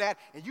you doing that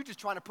and you just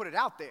trying to put it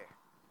out there.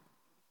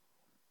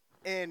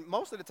 And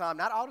most of the time,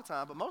 not all the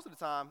time, but most of the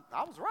time,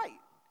 I was right.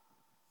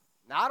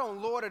 Now, I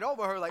don't lord it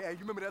over her like, hey, you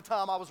remember that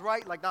time I was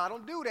right? Like, no, I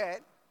don't do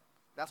that.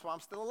 That's why I'm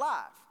still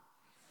alive.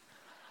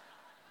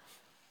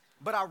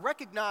 But I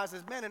recognize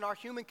as men in our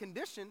human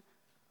condition,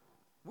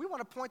 we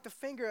want to point the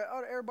finger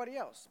at everybody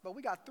else. But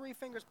we got 3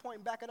 fingers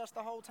pointing back at us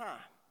the whole time.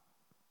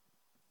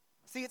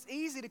 See, it's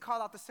easy to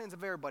call out the sins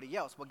of everybody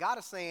else. But God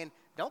is saying,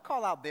 don't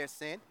call out their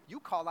sin. You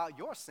call out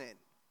your sin.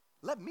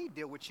 Let me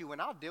deal with you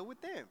and I'll deal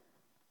with them.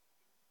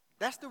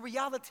 That's the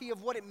reality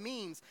of what it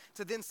means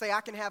to then say I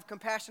can have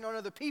compassion on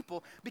other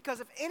people. Because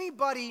if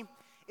anybody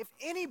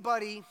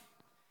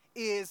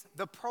is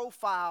the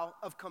profile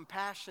of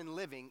compassion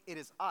living, it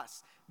is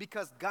us.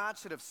 Because God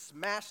should have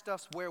smashed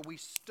us where we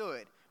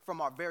stood from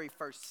our very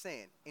first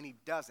sin, and he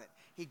doesn't.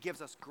 He gives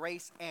us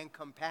grace and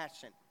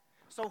compassion.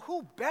 So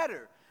who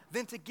better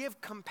than to give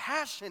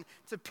compassion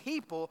to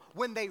people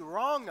when they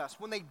wrong us,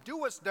 when they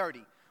do us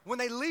dirty, when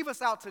they leave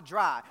us out to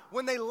dry,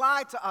 when they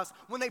lie to us,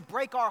 when they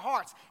break our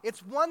hearts.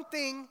 It's one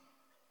thing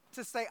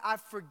to say, I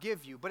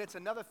forgive you, but it's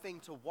another thing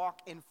to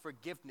walk in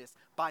forgiveness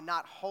by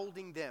not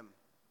holding them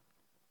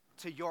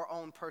to your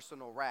own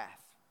personal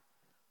wrath.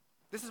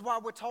 This is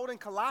why we're told in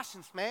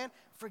Colossians, man,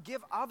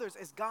 forgive others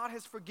as God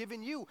has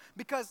forgiven you.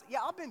 Because, yeah,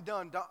 I've been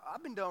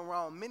done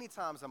wrong many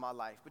times in my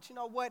life. But you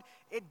know what?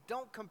 It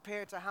don't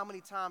compare to how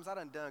many times I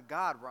done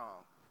God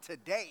wrong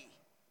today.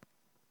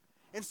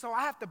 And so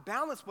I have to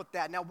balance with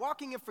that. Now,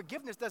 walking in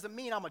forgiveness doesn't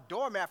mean I'm a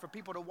doormat for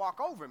people to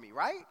walk over me,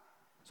 right?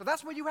 So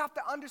that's where you have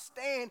to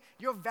understand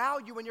your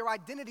value and your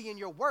identity and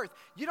your worth.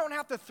 You don't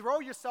have to throw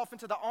yourself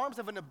into the arms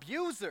of an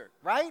abuser,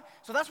 right?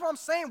 So that's what I'm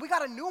saying. We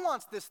got to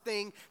nuance this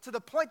thing to the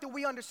point that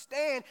we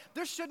understand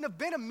there shouldn't have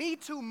been a Me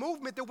Too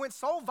movement that went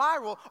so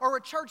viral or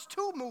a Church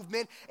Too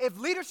movement if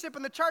leadership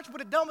in the church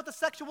would have done with the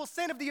sexual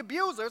sin of the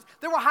abusers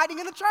that were hiding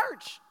in the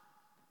church.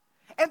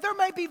 And there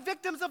may be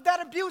victims of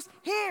that abuse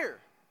here.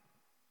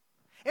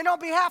 And on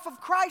behalf of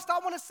Christ, I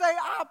want to say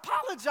I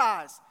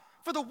apologize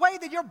for the way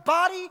that your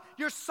body,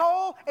 your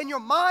soul, and your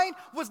mind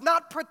was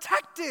not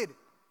protected.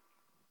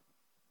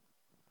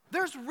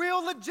 There's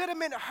real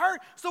legitimate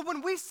hurt. So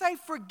when we say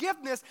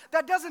forgiveness,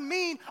 that doesn't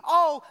mean,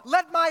 oh,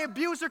 let my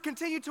abuser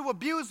continue to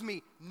abuse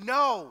me.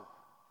 No.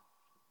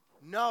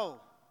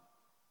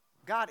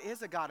 God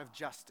is a God of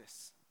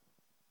justice.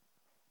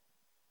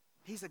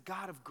 He's a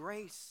God of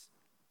grace.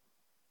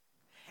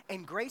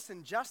 And grace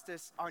and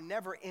justice are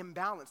never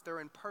imbalanced.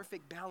 They're in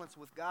perfect balance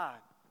with God.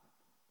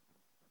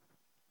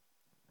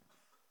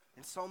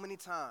 And so many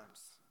times,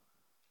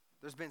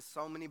 there's been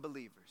so many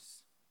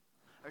believers.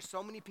 There's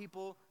so many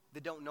people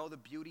that don't know the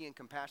beauty and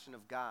compassion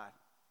of God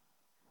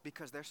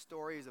because their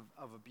stories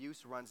of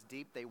abuse runs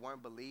deep. They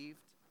weren't believed.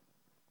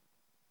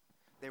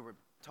 They were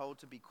told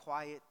to be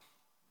quiet.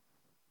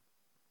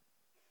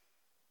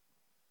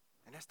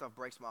 And that stuff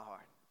breaks my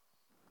heart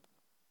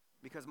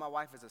because my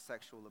wife is a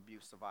sexual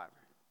abuse survivor.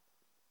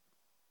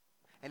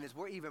 And as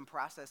we're even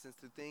processing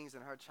through things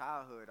in her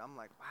childhood, I'm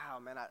like, wow,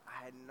 man, I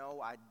had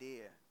no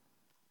idea.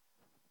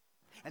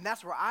 And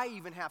that's where I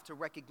even have to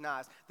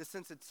recognize the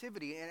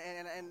sensitivity.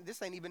 And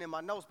this ain't even in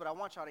my notes, but I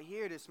want y'all to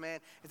hear this,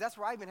 man. Is that's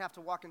where I even have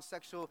to walk in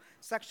sexual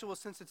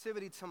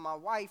sensitivity to my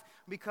wife,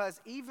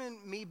 because even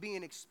me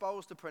being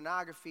exposed to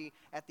pornography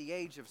at the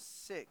age of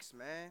 6,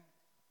 man,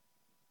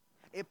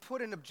 it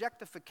put an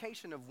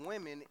objectification of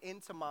women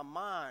into my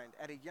mind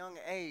at a young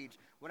age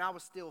when I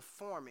was still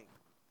forming.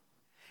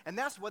 And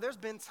that's where there's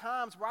been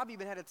times where I've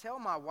even had to tell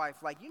my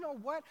wife, like, you know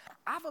what?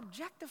 I've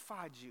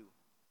objectified you.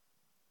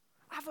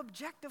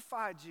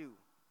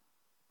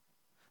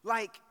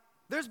 Like,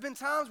 there's been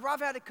times where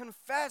I've had to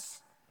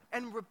confess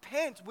and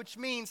repent, which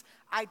means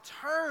I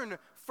turn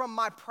from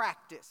my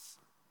practice.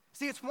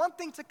 See, it's one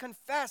thing to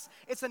confess,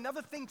 it's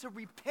another thing to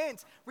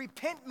repent.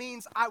 Repent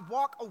means I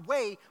walk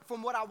away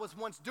from what I was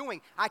once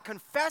doing. I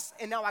confess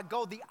and now I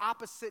go the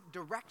opposite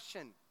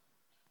direction.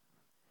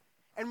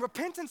 And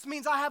repentance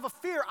means I have a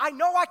fear. I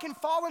know I can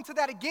fall into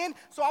that again,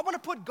 so I want to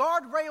put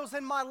guardrails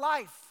in my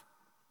life.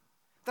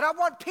 That I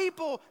want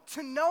people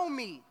to know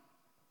me.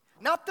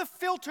 Not the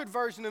filtered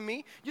version of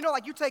me. You know,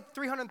 like you take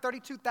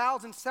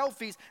 332,000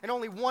 selfies and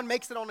only one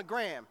makes it on the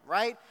gram,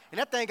 right? And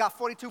that thing got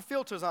 42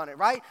 filters on it,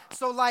 right?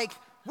 So like,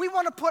 we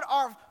want to put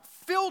our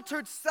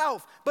filtered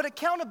self, but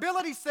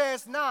accountability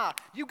says, nah,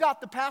 you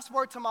got the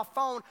password to my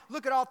phone,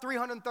 look at all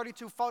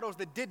 332 photos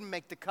that didn't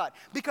make the cut.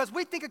 Because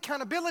we think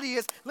accountability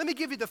is, let me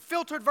give you the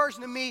filtered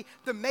version of me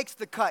that makes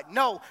the cut.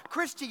 No,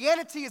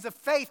 Christianity is a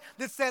faith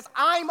that says,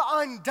 I'm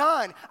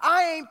undone,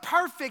 I ain't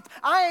perfect,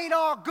 I ain't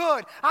all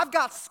good. I've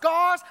got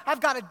scars,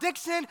 I've got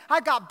addiction,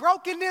 I've got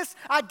brokenness,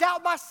 I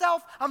doubt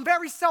myself, I'm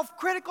very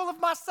self-critical of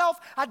myself,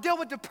 I deal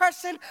with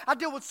depression, I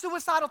deal with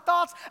suicidal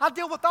thoughts, I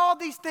deal with all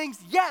these things,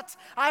 yet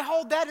I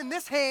hold that in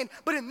this hand,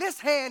 but in this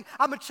hand,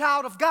 I'm a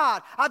child of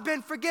God. I've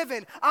been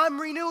forgiven. I'm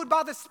renewed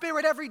by the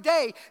Spirit every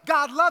day.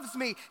 God loves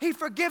me. He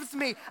forgives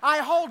me. I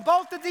hold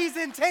both of these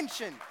in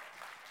tension.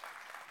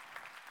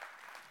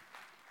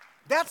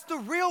 That's the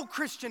real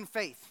Christian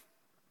faith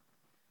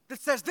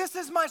that says, this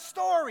is my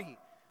story,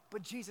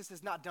 but Jesus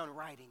is not done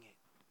writing it.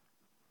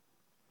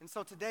 And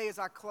so today as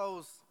I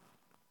close,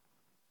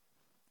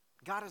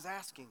 God is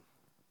asking,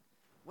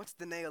 what's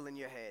the nail in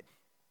your head?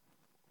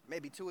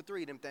 Maybe 2 or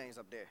 3 of them things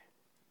up there.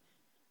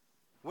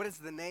 What is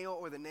the nail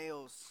or the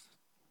nails?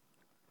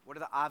 What are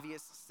the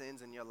obvious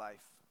sins in your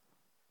life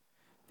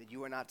that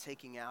you are not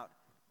taking out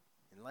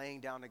and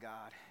laying down to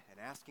God and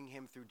asking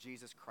Him through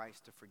Jesus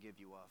Christ to forgive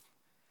you of,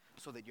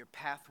 so that your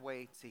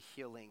pathway to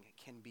healing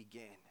can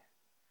begin?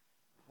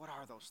 What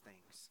are those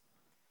things?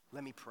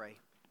 Let me pray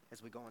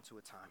as we go into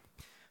a time.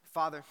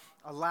 Father,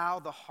 allow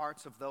the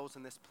hearts of those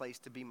in this place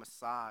to be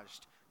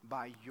massaged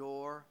by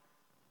your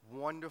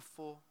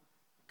wonderful,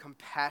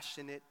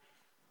 compassionate,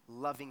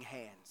 loving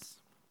hands.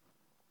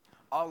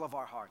 All of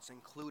our hearts,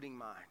 including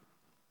mine.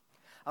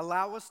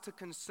 Allow us to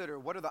consider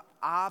what are the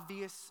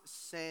obvious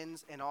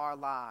sins in our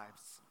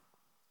lives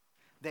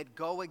that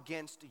go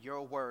against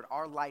your word,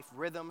 our life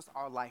rhythms,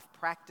 our life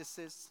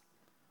practices.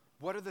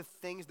 What are the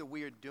things that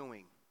we are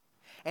doing?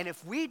 And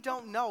if we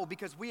don't know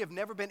because we have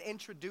never been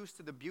introduced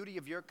to the beauty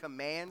of your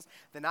commands,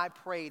 then I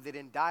pray that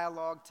in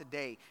dialogue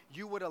today,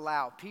 you would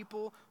allow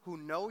people who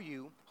know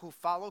you, who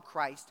follow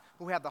Christ,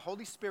 who have the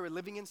Holy Spirit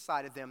living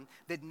inside of them,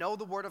 that know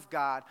the Word of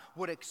God,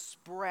 would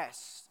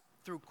express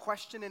through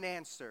question and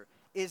answer,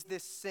 is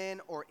this sin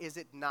or is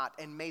it not?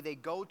 And may they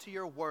go to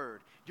your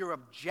word, your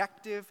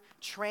objective,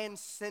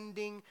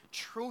 transcending,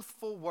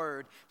 truthful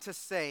word to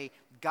say,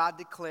 God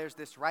declares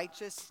this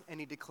righteous and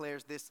He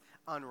declares this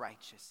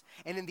unrighteous.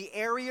 And in the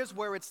areas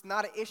where it's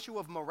not an issue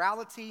of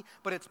morality,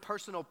 but it's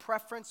personal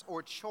preference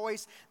or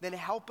choice, then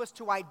help us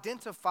to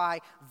identify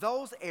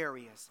those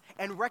areas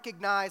and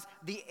recognize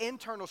the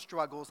internal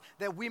struggles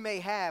that we may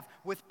have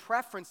with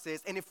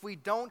preferences. And if we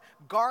don't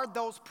guard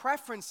those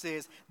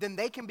preferences, then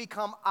they can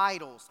become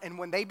idols. And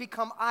when they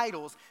become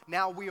idols,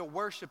 now we are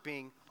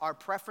worshiping our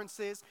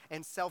preferences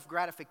and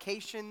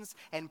self-gratifications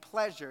and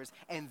pleasures,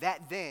 and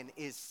that then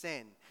is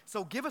sin.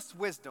 So give us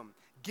wisdom,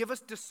 Give us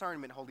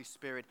discernment, Holy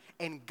Spirit,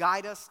 and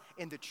guide us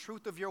in the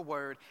truth of your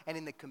word and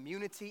in the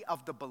community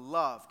of the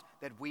beloved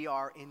that we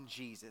are in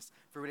Jesus.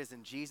 For it is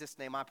in Jesus'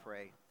 name I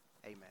pray.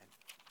 Amen.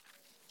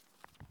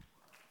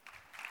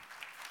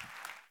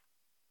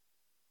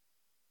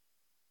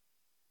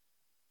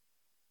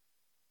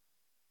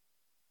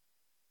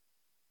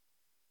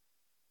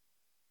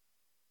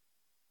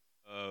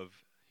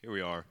 Here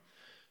we are.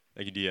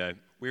 Thank you, D.A.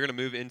 We're going to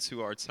move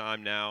into our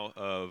time now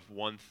of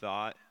one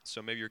thought.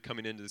 So maybe you're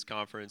coming into this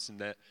conference and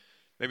that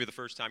maybe the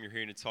first time you're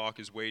hearing a talk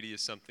is weighty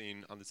as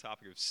something on the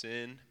topic of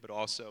sin, but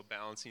also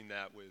balancing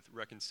that with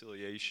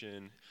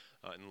reconciliation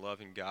and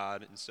loving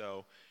God. And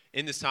so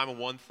in this time of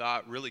one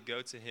thought, really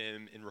go to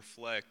him and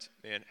reflect,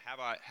 man, have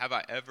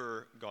I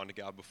ever gone to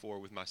God before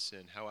with my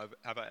sin?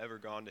 Have I ever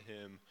gone to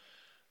him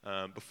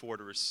before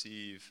to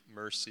receive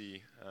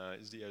mercy,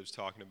 as D.A. was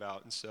talking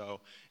about? And so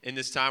in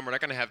this time, we're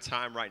not going to have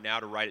time right now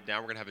to write it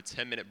down. We're going to have a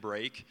 10-minute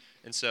break.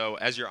 And so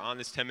as you're on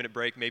this 10-minute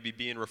break, maybe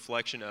be in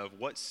reflection of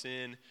what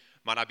sin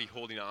might I be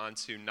holding on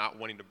to, not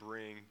wanting to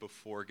bring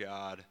before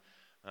God.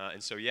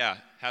 And so,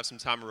 have some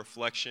time of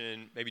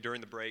reflection. Maybe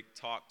during the break,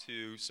 talk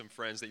to some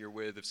friends that you're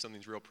with if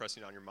something's real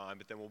pressing on your mind.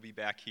 But then we'll be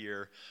back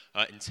here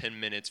in 10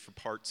 minutes for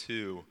part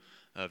 2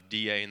 of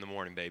D.A. in the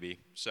morning, baby.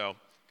 So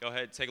go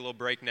ahead, take a little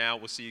break now.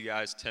 We'll see you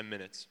guys 10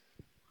 minutes.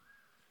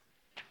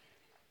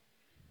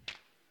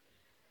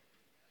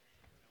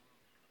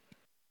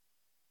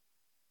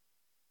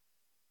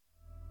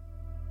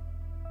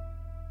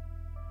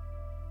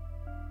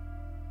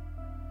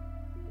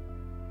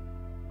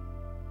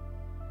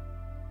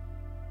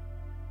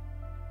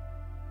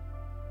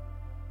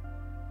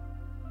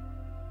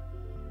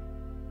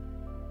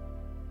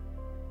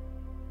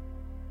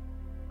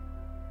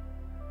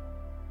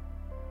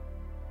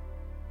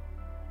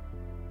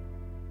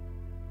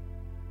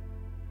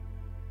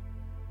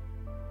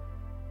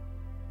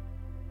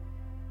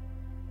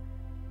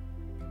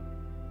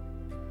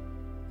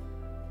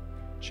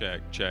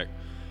 Check.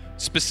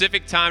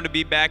 Specific time to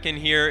be back in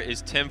here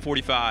is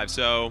 10:45.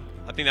 So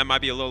I think that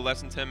might be a little less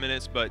than 10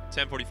 minutes, but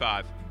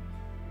 10:45.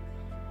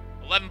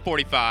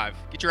 11:45.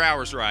 Get your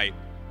hours right.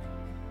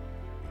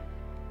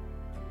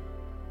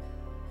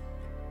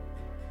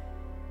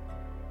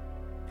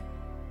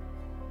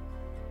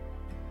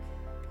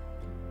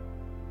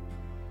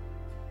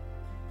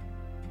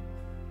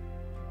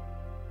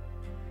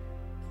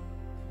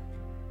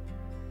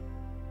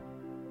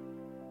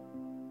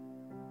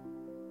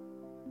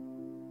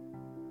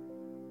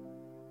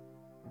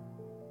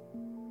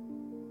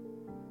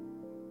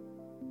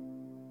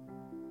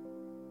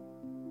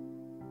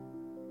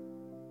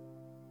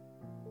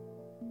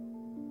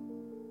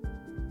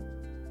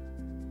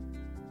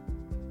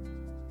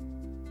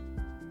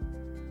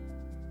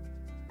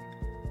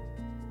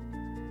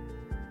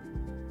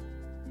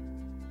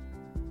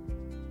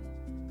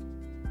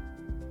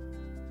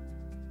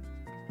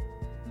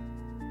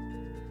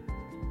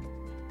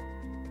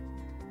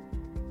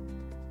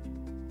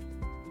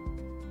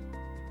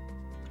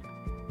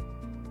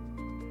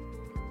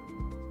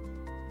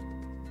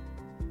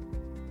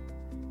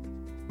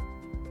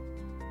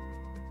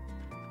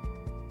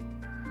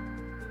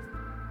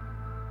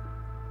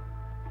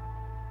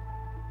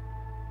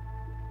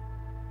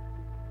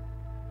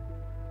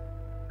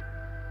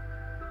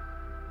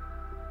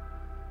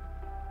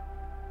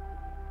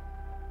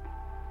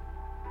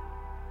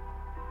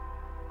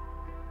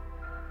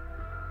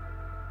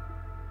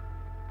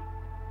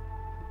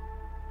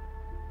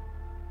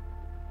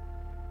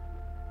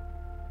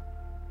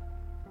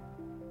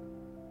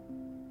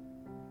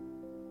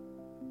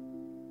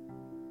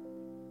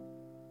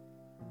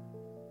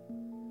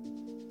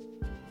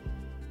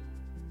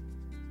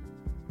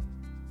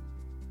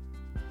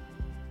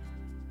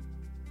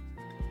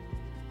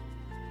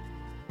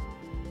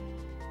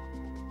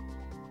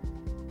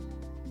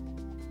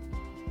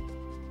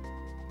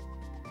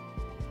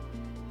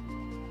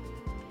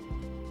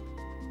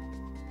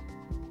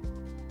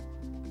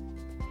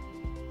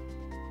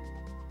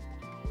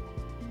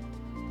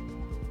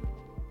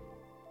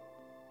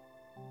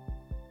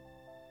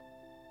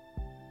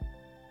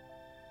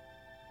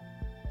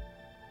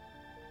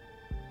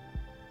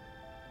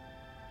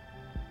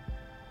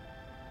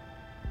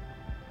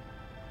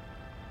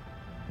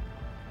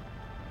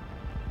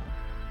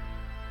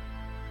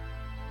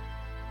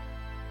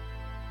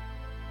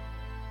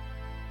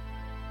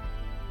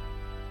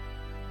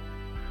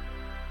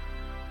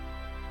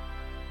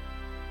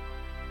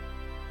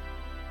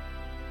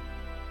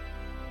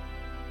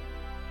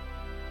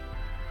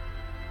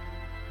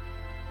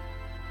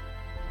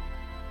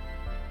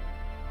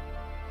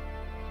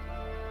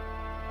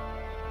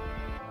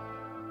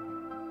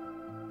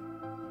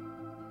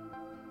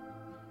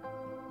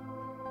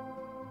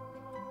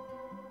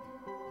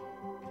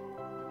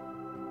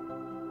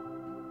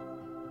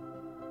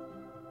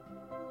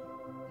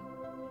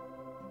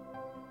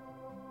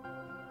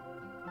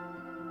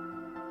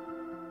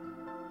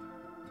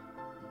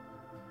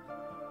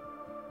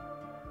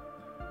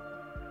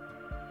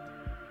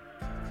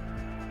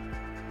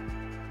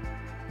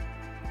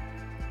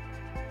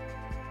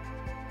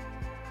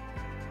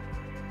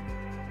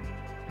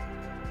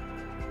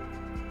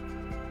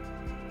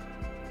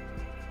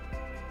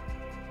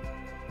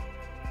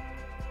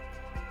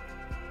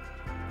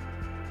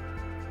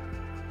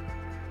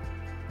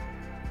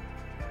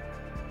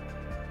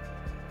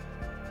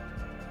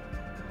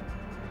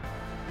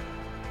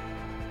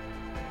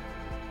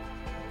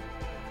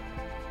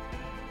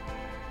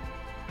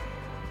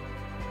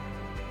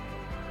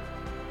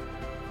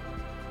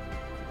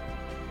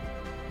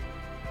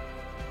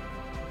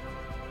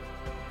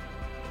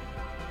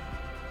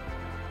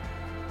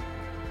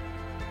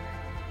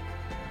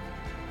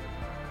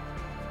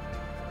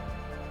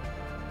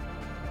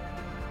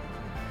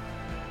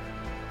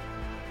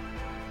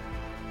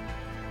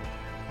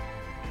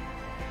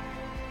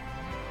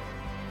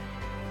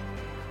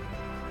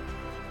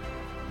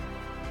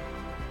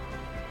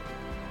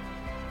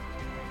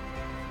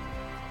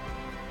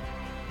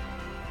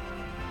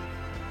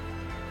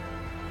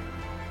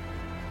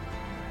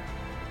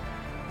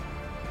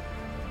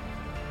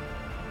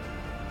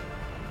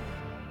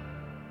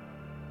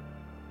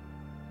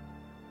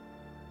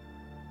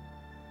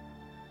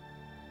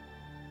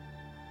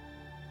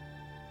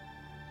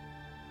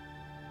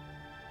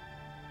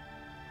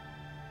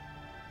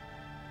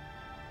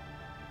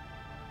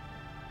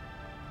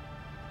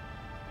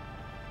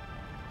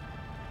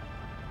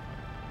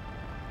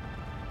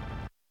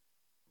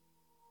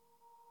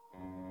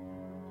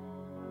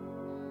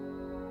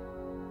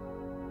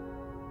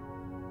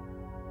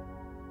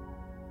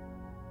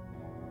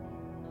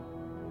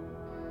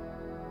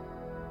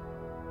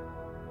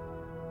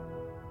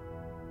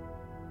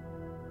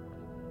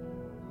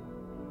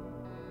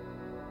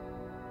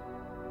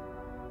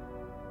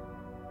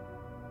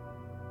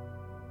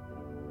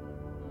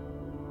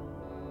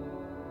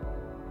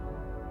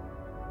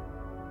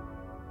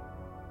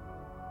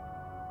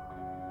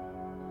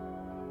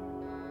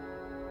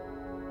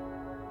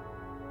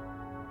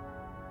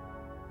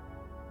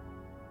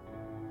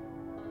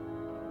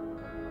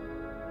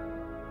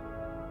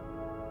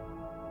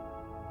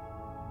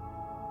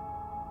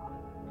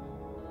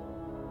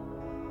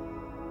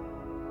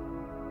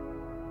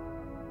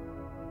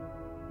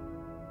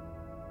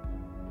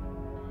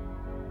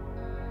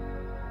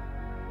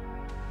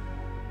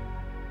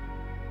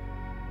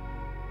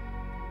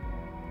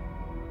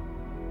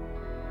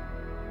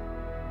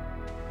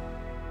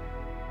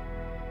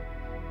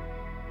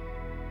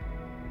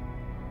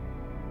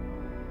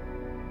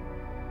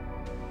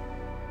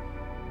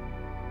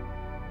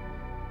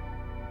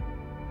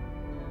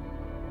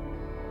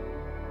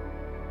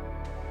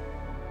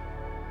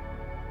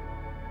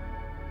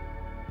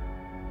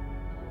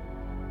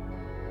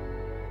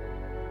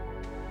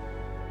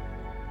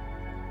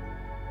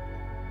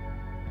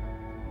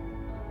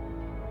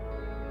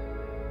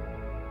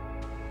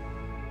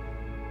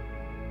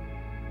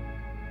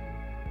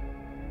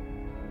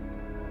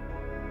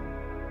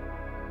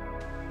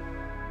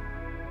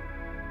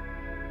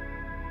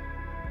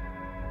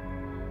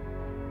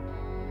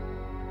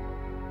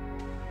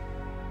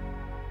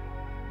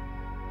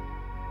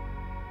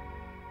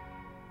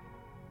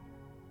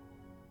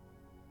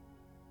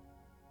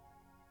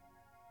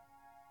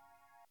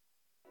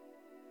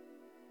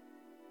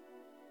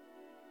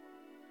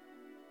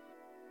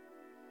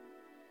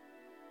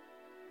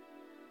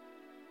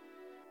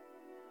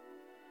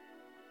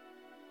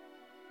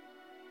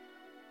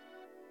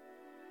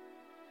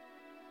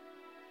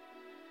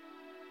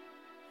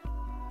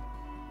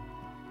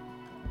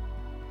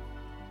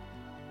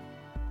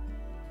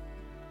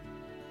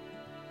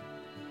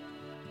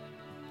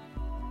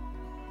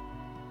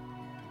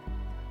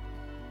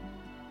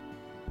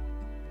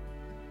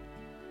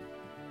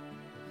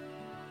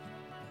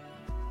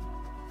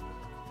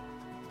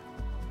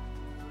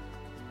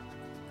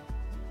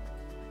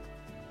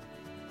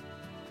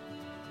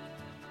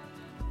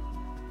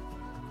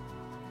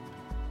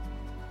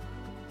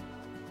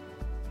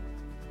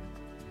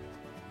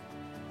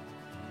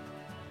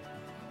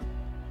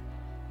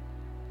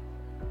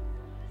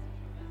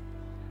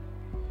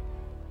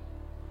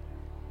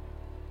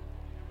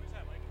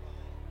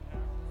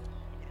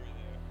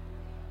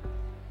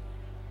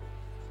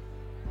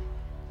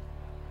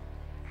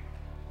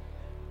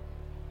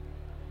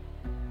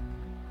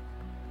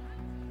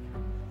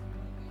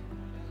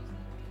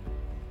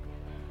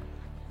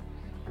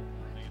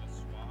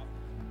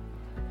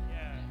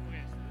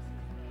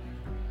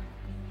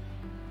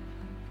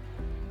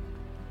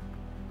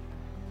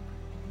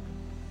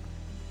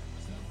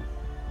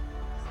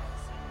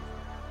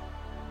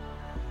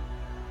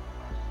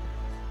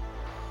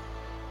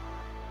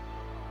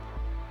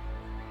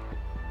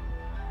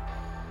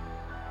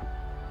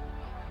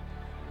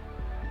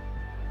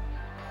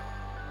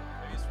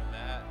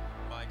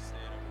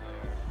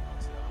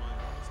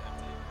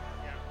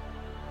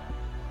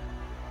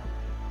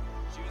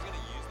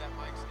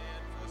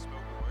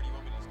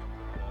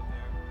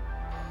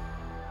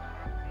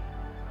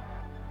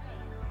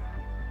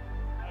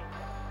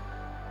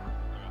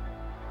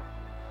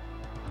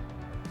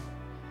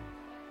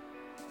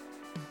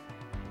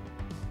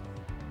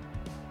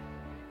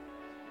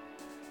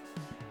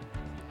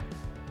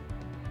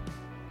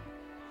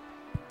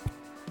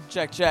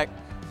 Check, check.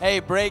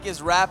 Hey, break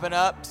is wrapping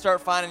up. Start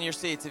finding your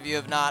seats if you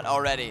have not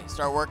already.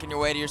 Start working your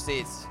way to your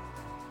seats.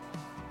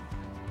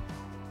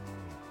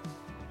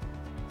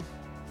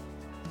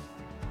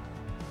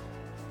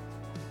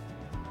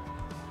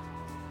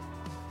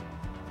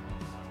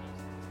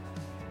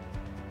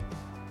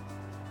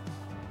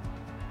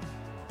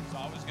 So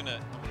I was gonna.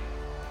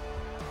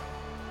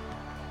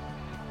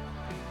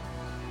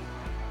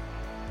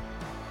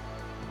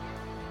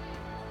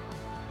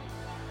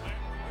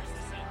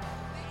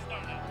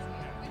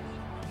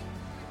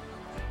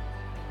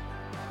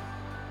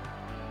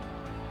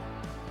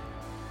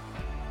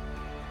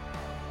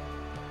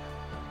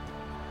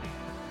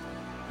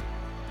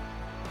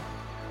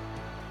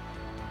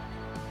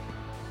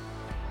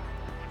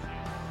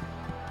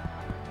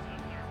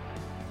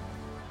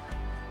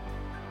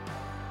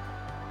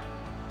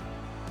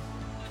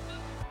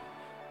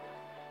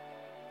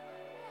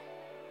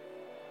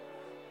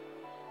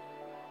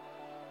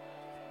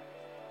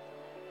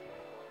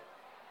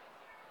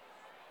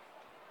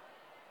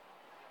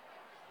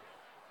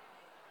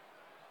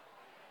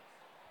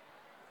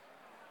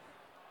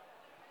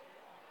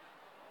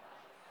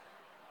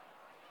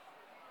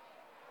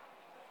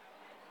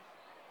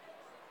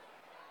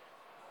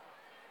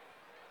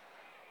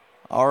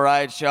 All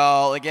right,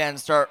 y'all. Again,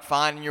 start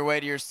finding your way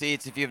to your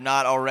seats if you have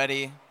not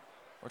already.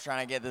 We're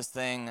trying to get this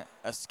thing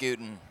a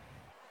scootin'.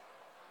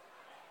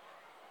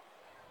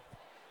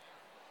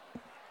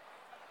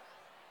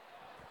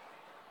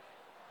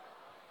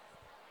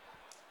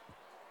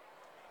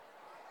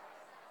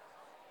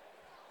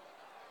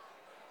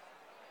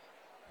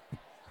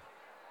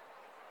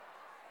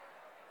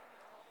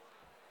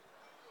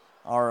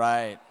 All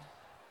right.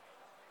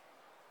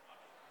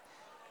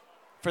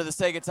 For the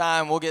sake of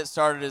time, we'll get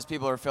started as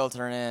people are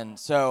filtering in.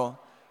 So,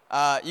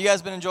 you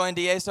guys been enjoying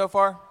DA so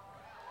far?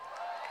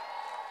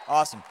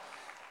 Awesome.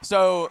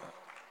 So,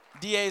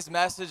 DA's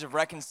message of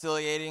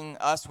reconciliating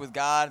us with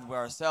God, with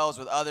ourselves,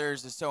 with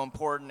others is so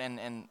important,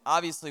 and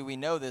obviously we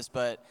know this,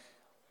 but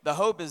the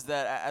hope is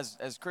that,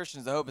 as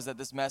Christians, the hope is that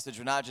this message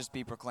would not just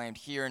be proclaimed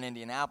here in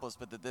Indianapolis,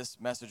 but that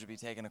this message would be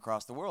taken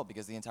across the world,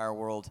 because the entire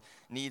world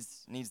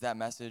needs that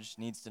message,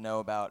 needs to know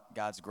about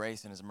God's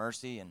grace and his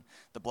mercy and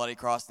the bloody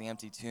cross, the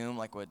empty tomb,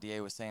 like what DA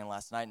was saying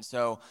last night. And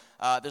so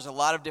there's a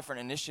lot of different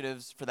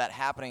initiatives for that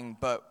happening,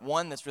 but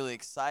one that's really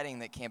exciting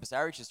that Campus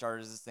Outreach has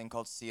started is this thing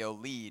called CO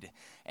Lead.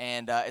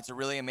 And it's a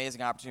really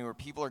amazing opportunity where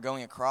people are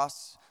going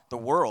across the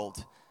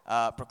world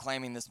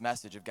proclaiming this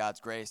message of God's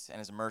grace and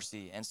his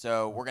mercy. And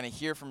so we're going to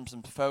hear from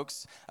some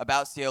folks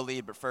about CO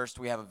Lead, but first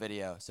we have a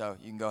video. So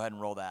you can go ahead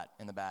and roll that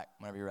in the back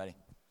whenever you're ready.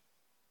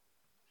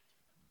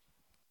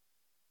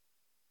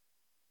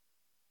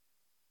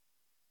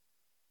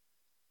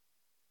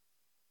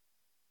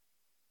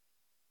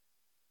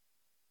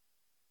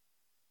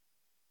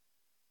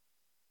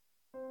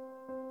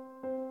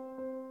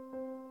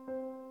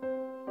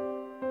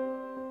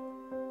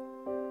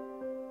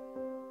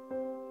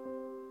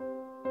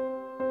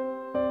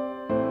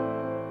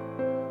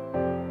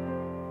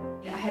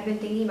 I've been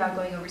thinking about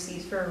going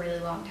overseas for a really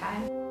long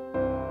time.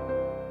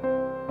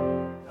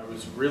 I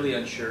was really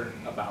unsure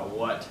about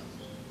what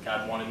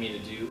God wanted me to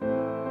do.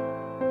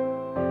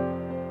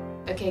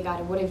 Okay,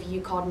 God, what have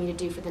you called me to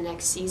do for the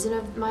next season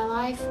of my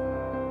life?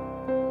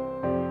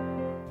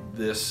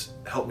 This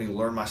helped me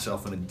learn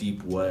myself in a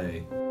deep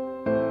way.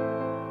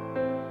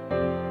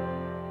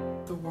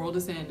 The world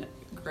is in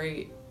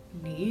great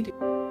need.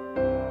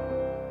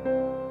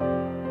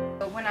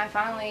 When I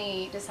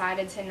finally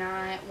decided to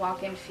not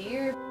walk in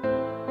fear,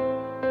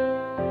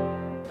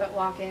 but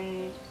walk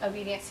in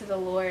obedience to the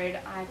Lord,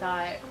 I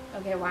thought,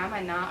 okay, why am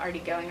I not already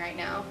going right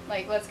now?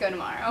 Like, let's go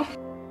tomorrow.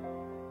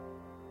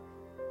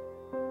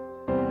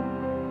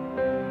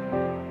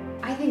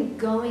 I think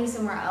going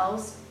somewhere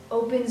else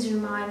opens your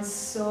mind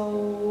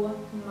so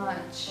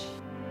much.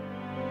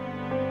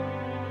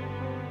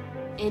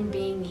 In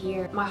being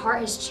here, my heart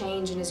has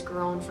changed and has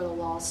grown for the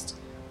lost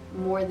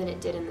more than it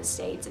did in the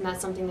States, and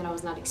that's something that I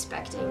was not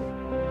expecting.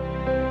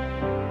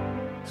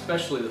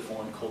 Especially the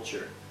foreign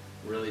culture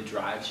really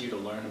drives you to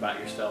learn about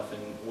yourself in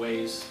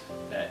ways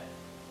that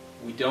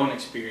we don't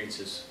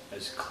experience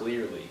as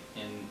clearly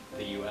in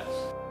the U.S.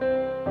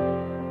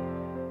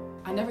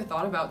 I never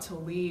thought about to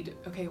lead,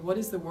 okay, what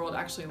does the world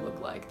actually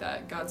look like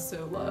that God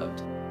so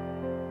loved?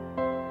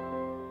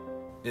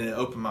 And it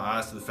opened my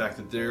eyes to the fact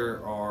that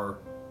there are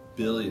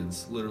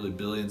billions, literally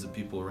billions of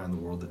people around the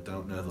world that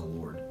don't know the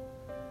Lord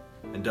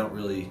and don't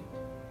really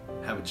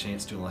have a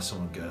chance to unless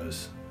someone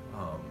goes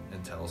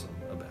and tells them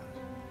about it.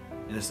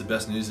 And it's the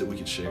best news that we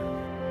could share.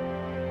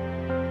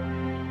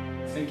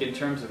 I think in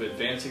terms of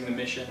advancing the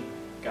mission,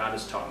 God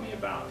has taught me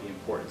about the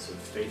importance of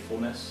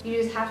faithfulness.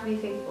 You just have to be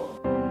faithful.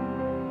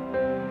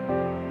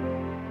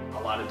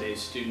 A lot of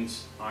days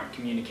students aren't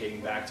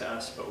communicating back to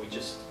us, but we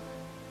just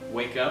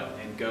wake up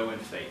and go in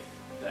faith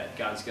that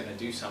God's going to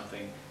do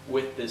something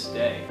with this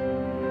day.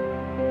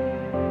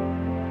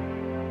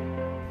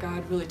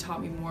 God really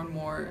taught me more and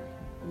more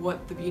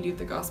what the beauty of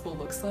the gospel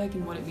looks like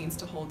and what it means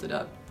to hold it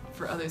up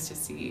for others to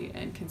see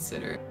and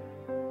consider.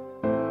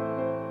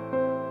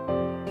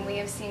 We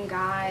have seen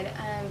God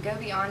go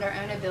beyond our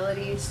own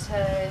abilities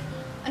to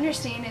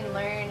understand and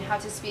learn how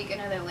to speak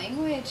another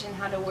language and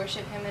how to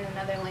worship Him in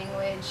another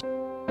language.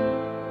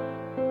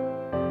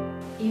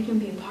 You can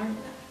be a part of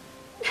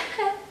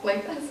that.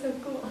 Like, that's so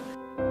cool.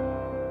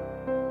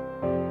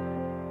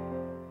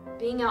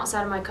 Being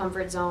outside of my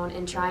comfort zone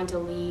and trying to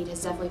lead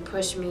has definitely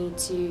pushed me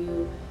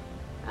to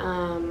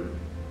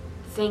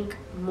think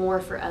more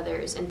for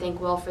others and think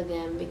well for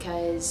them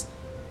because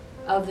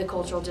of the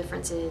cultural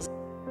differences.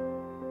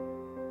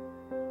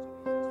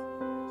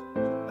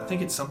 I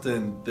think it's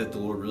something that the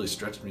Lord really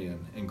stretched me in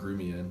and grew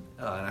me in,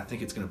 and I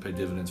think it's going to pay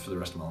dividends for the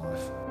rest of my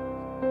life.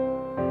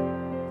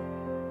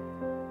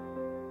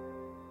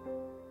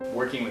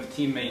 Working with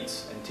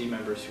teammates and team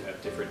members who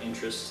have different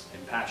interests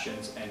and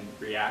passions and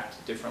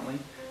react differently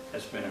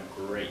has been a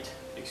great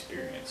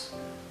experience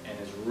and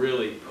has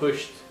really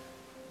pushed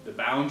the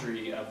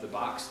boundary of the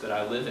box that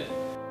I live in.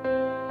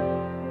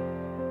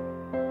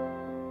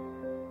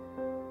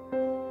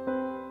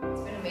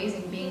 It's been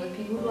amazing being with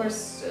people who are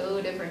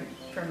so different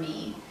from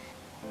me.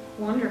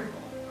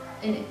 Wonderful.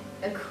 And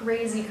a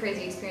crazy,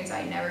 crazy experience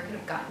I never could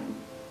have gotten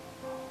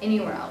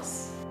anywhere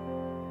else.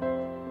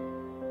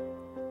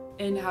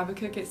 In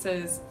Habakkuk it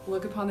says,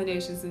 "Look upon the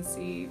nations and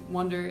see,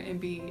 wonder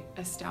and be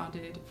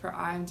astounded, for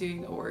I am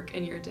doing a work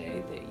in your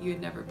day that you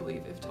would never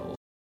believe if told."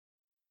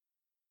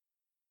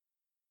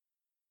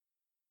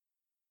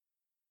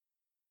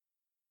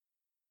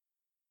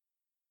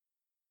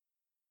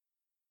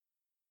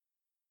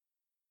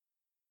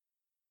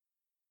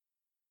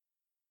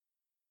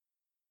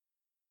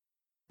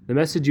 The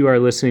message you are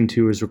listening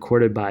to is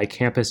recorded by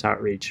Campus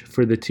Outreach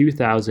for the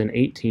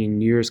 2018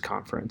 New Year's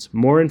Conference.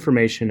 More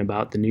information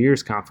about the New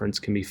Year's Conference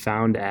can be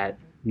found at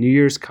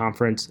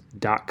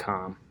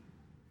newyearsconference.com.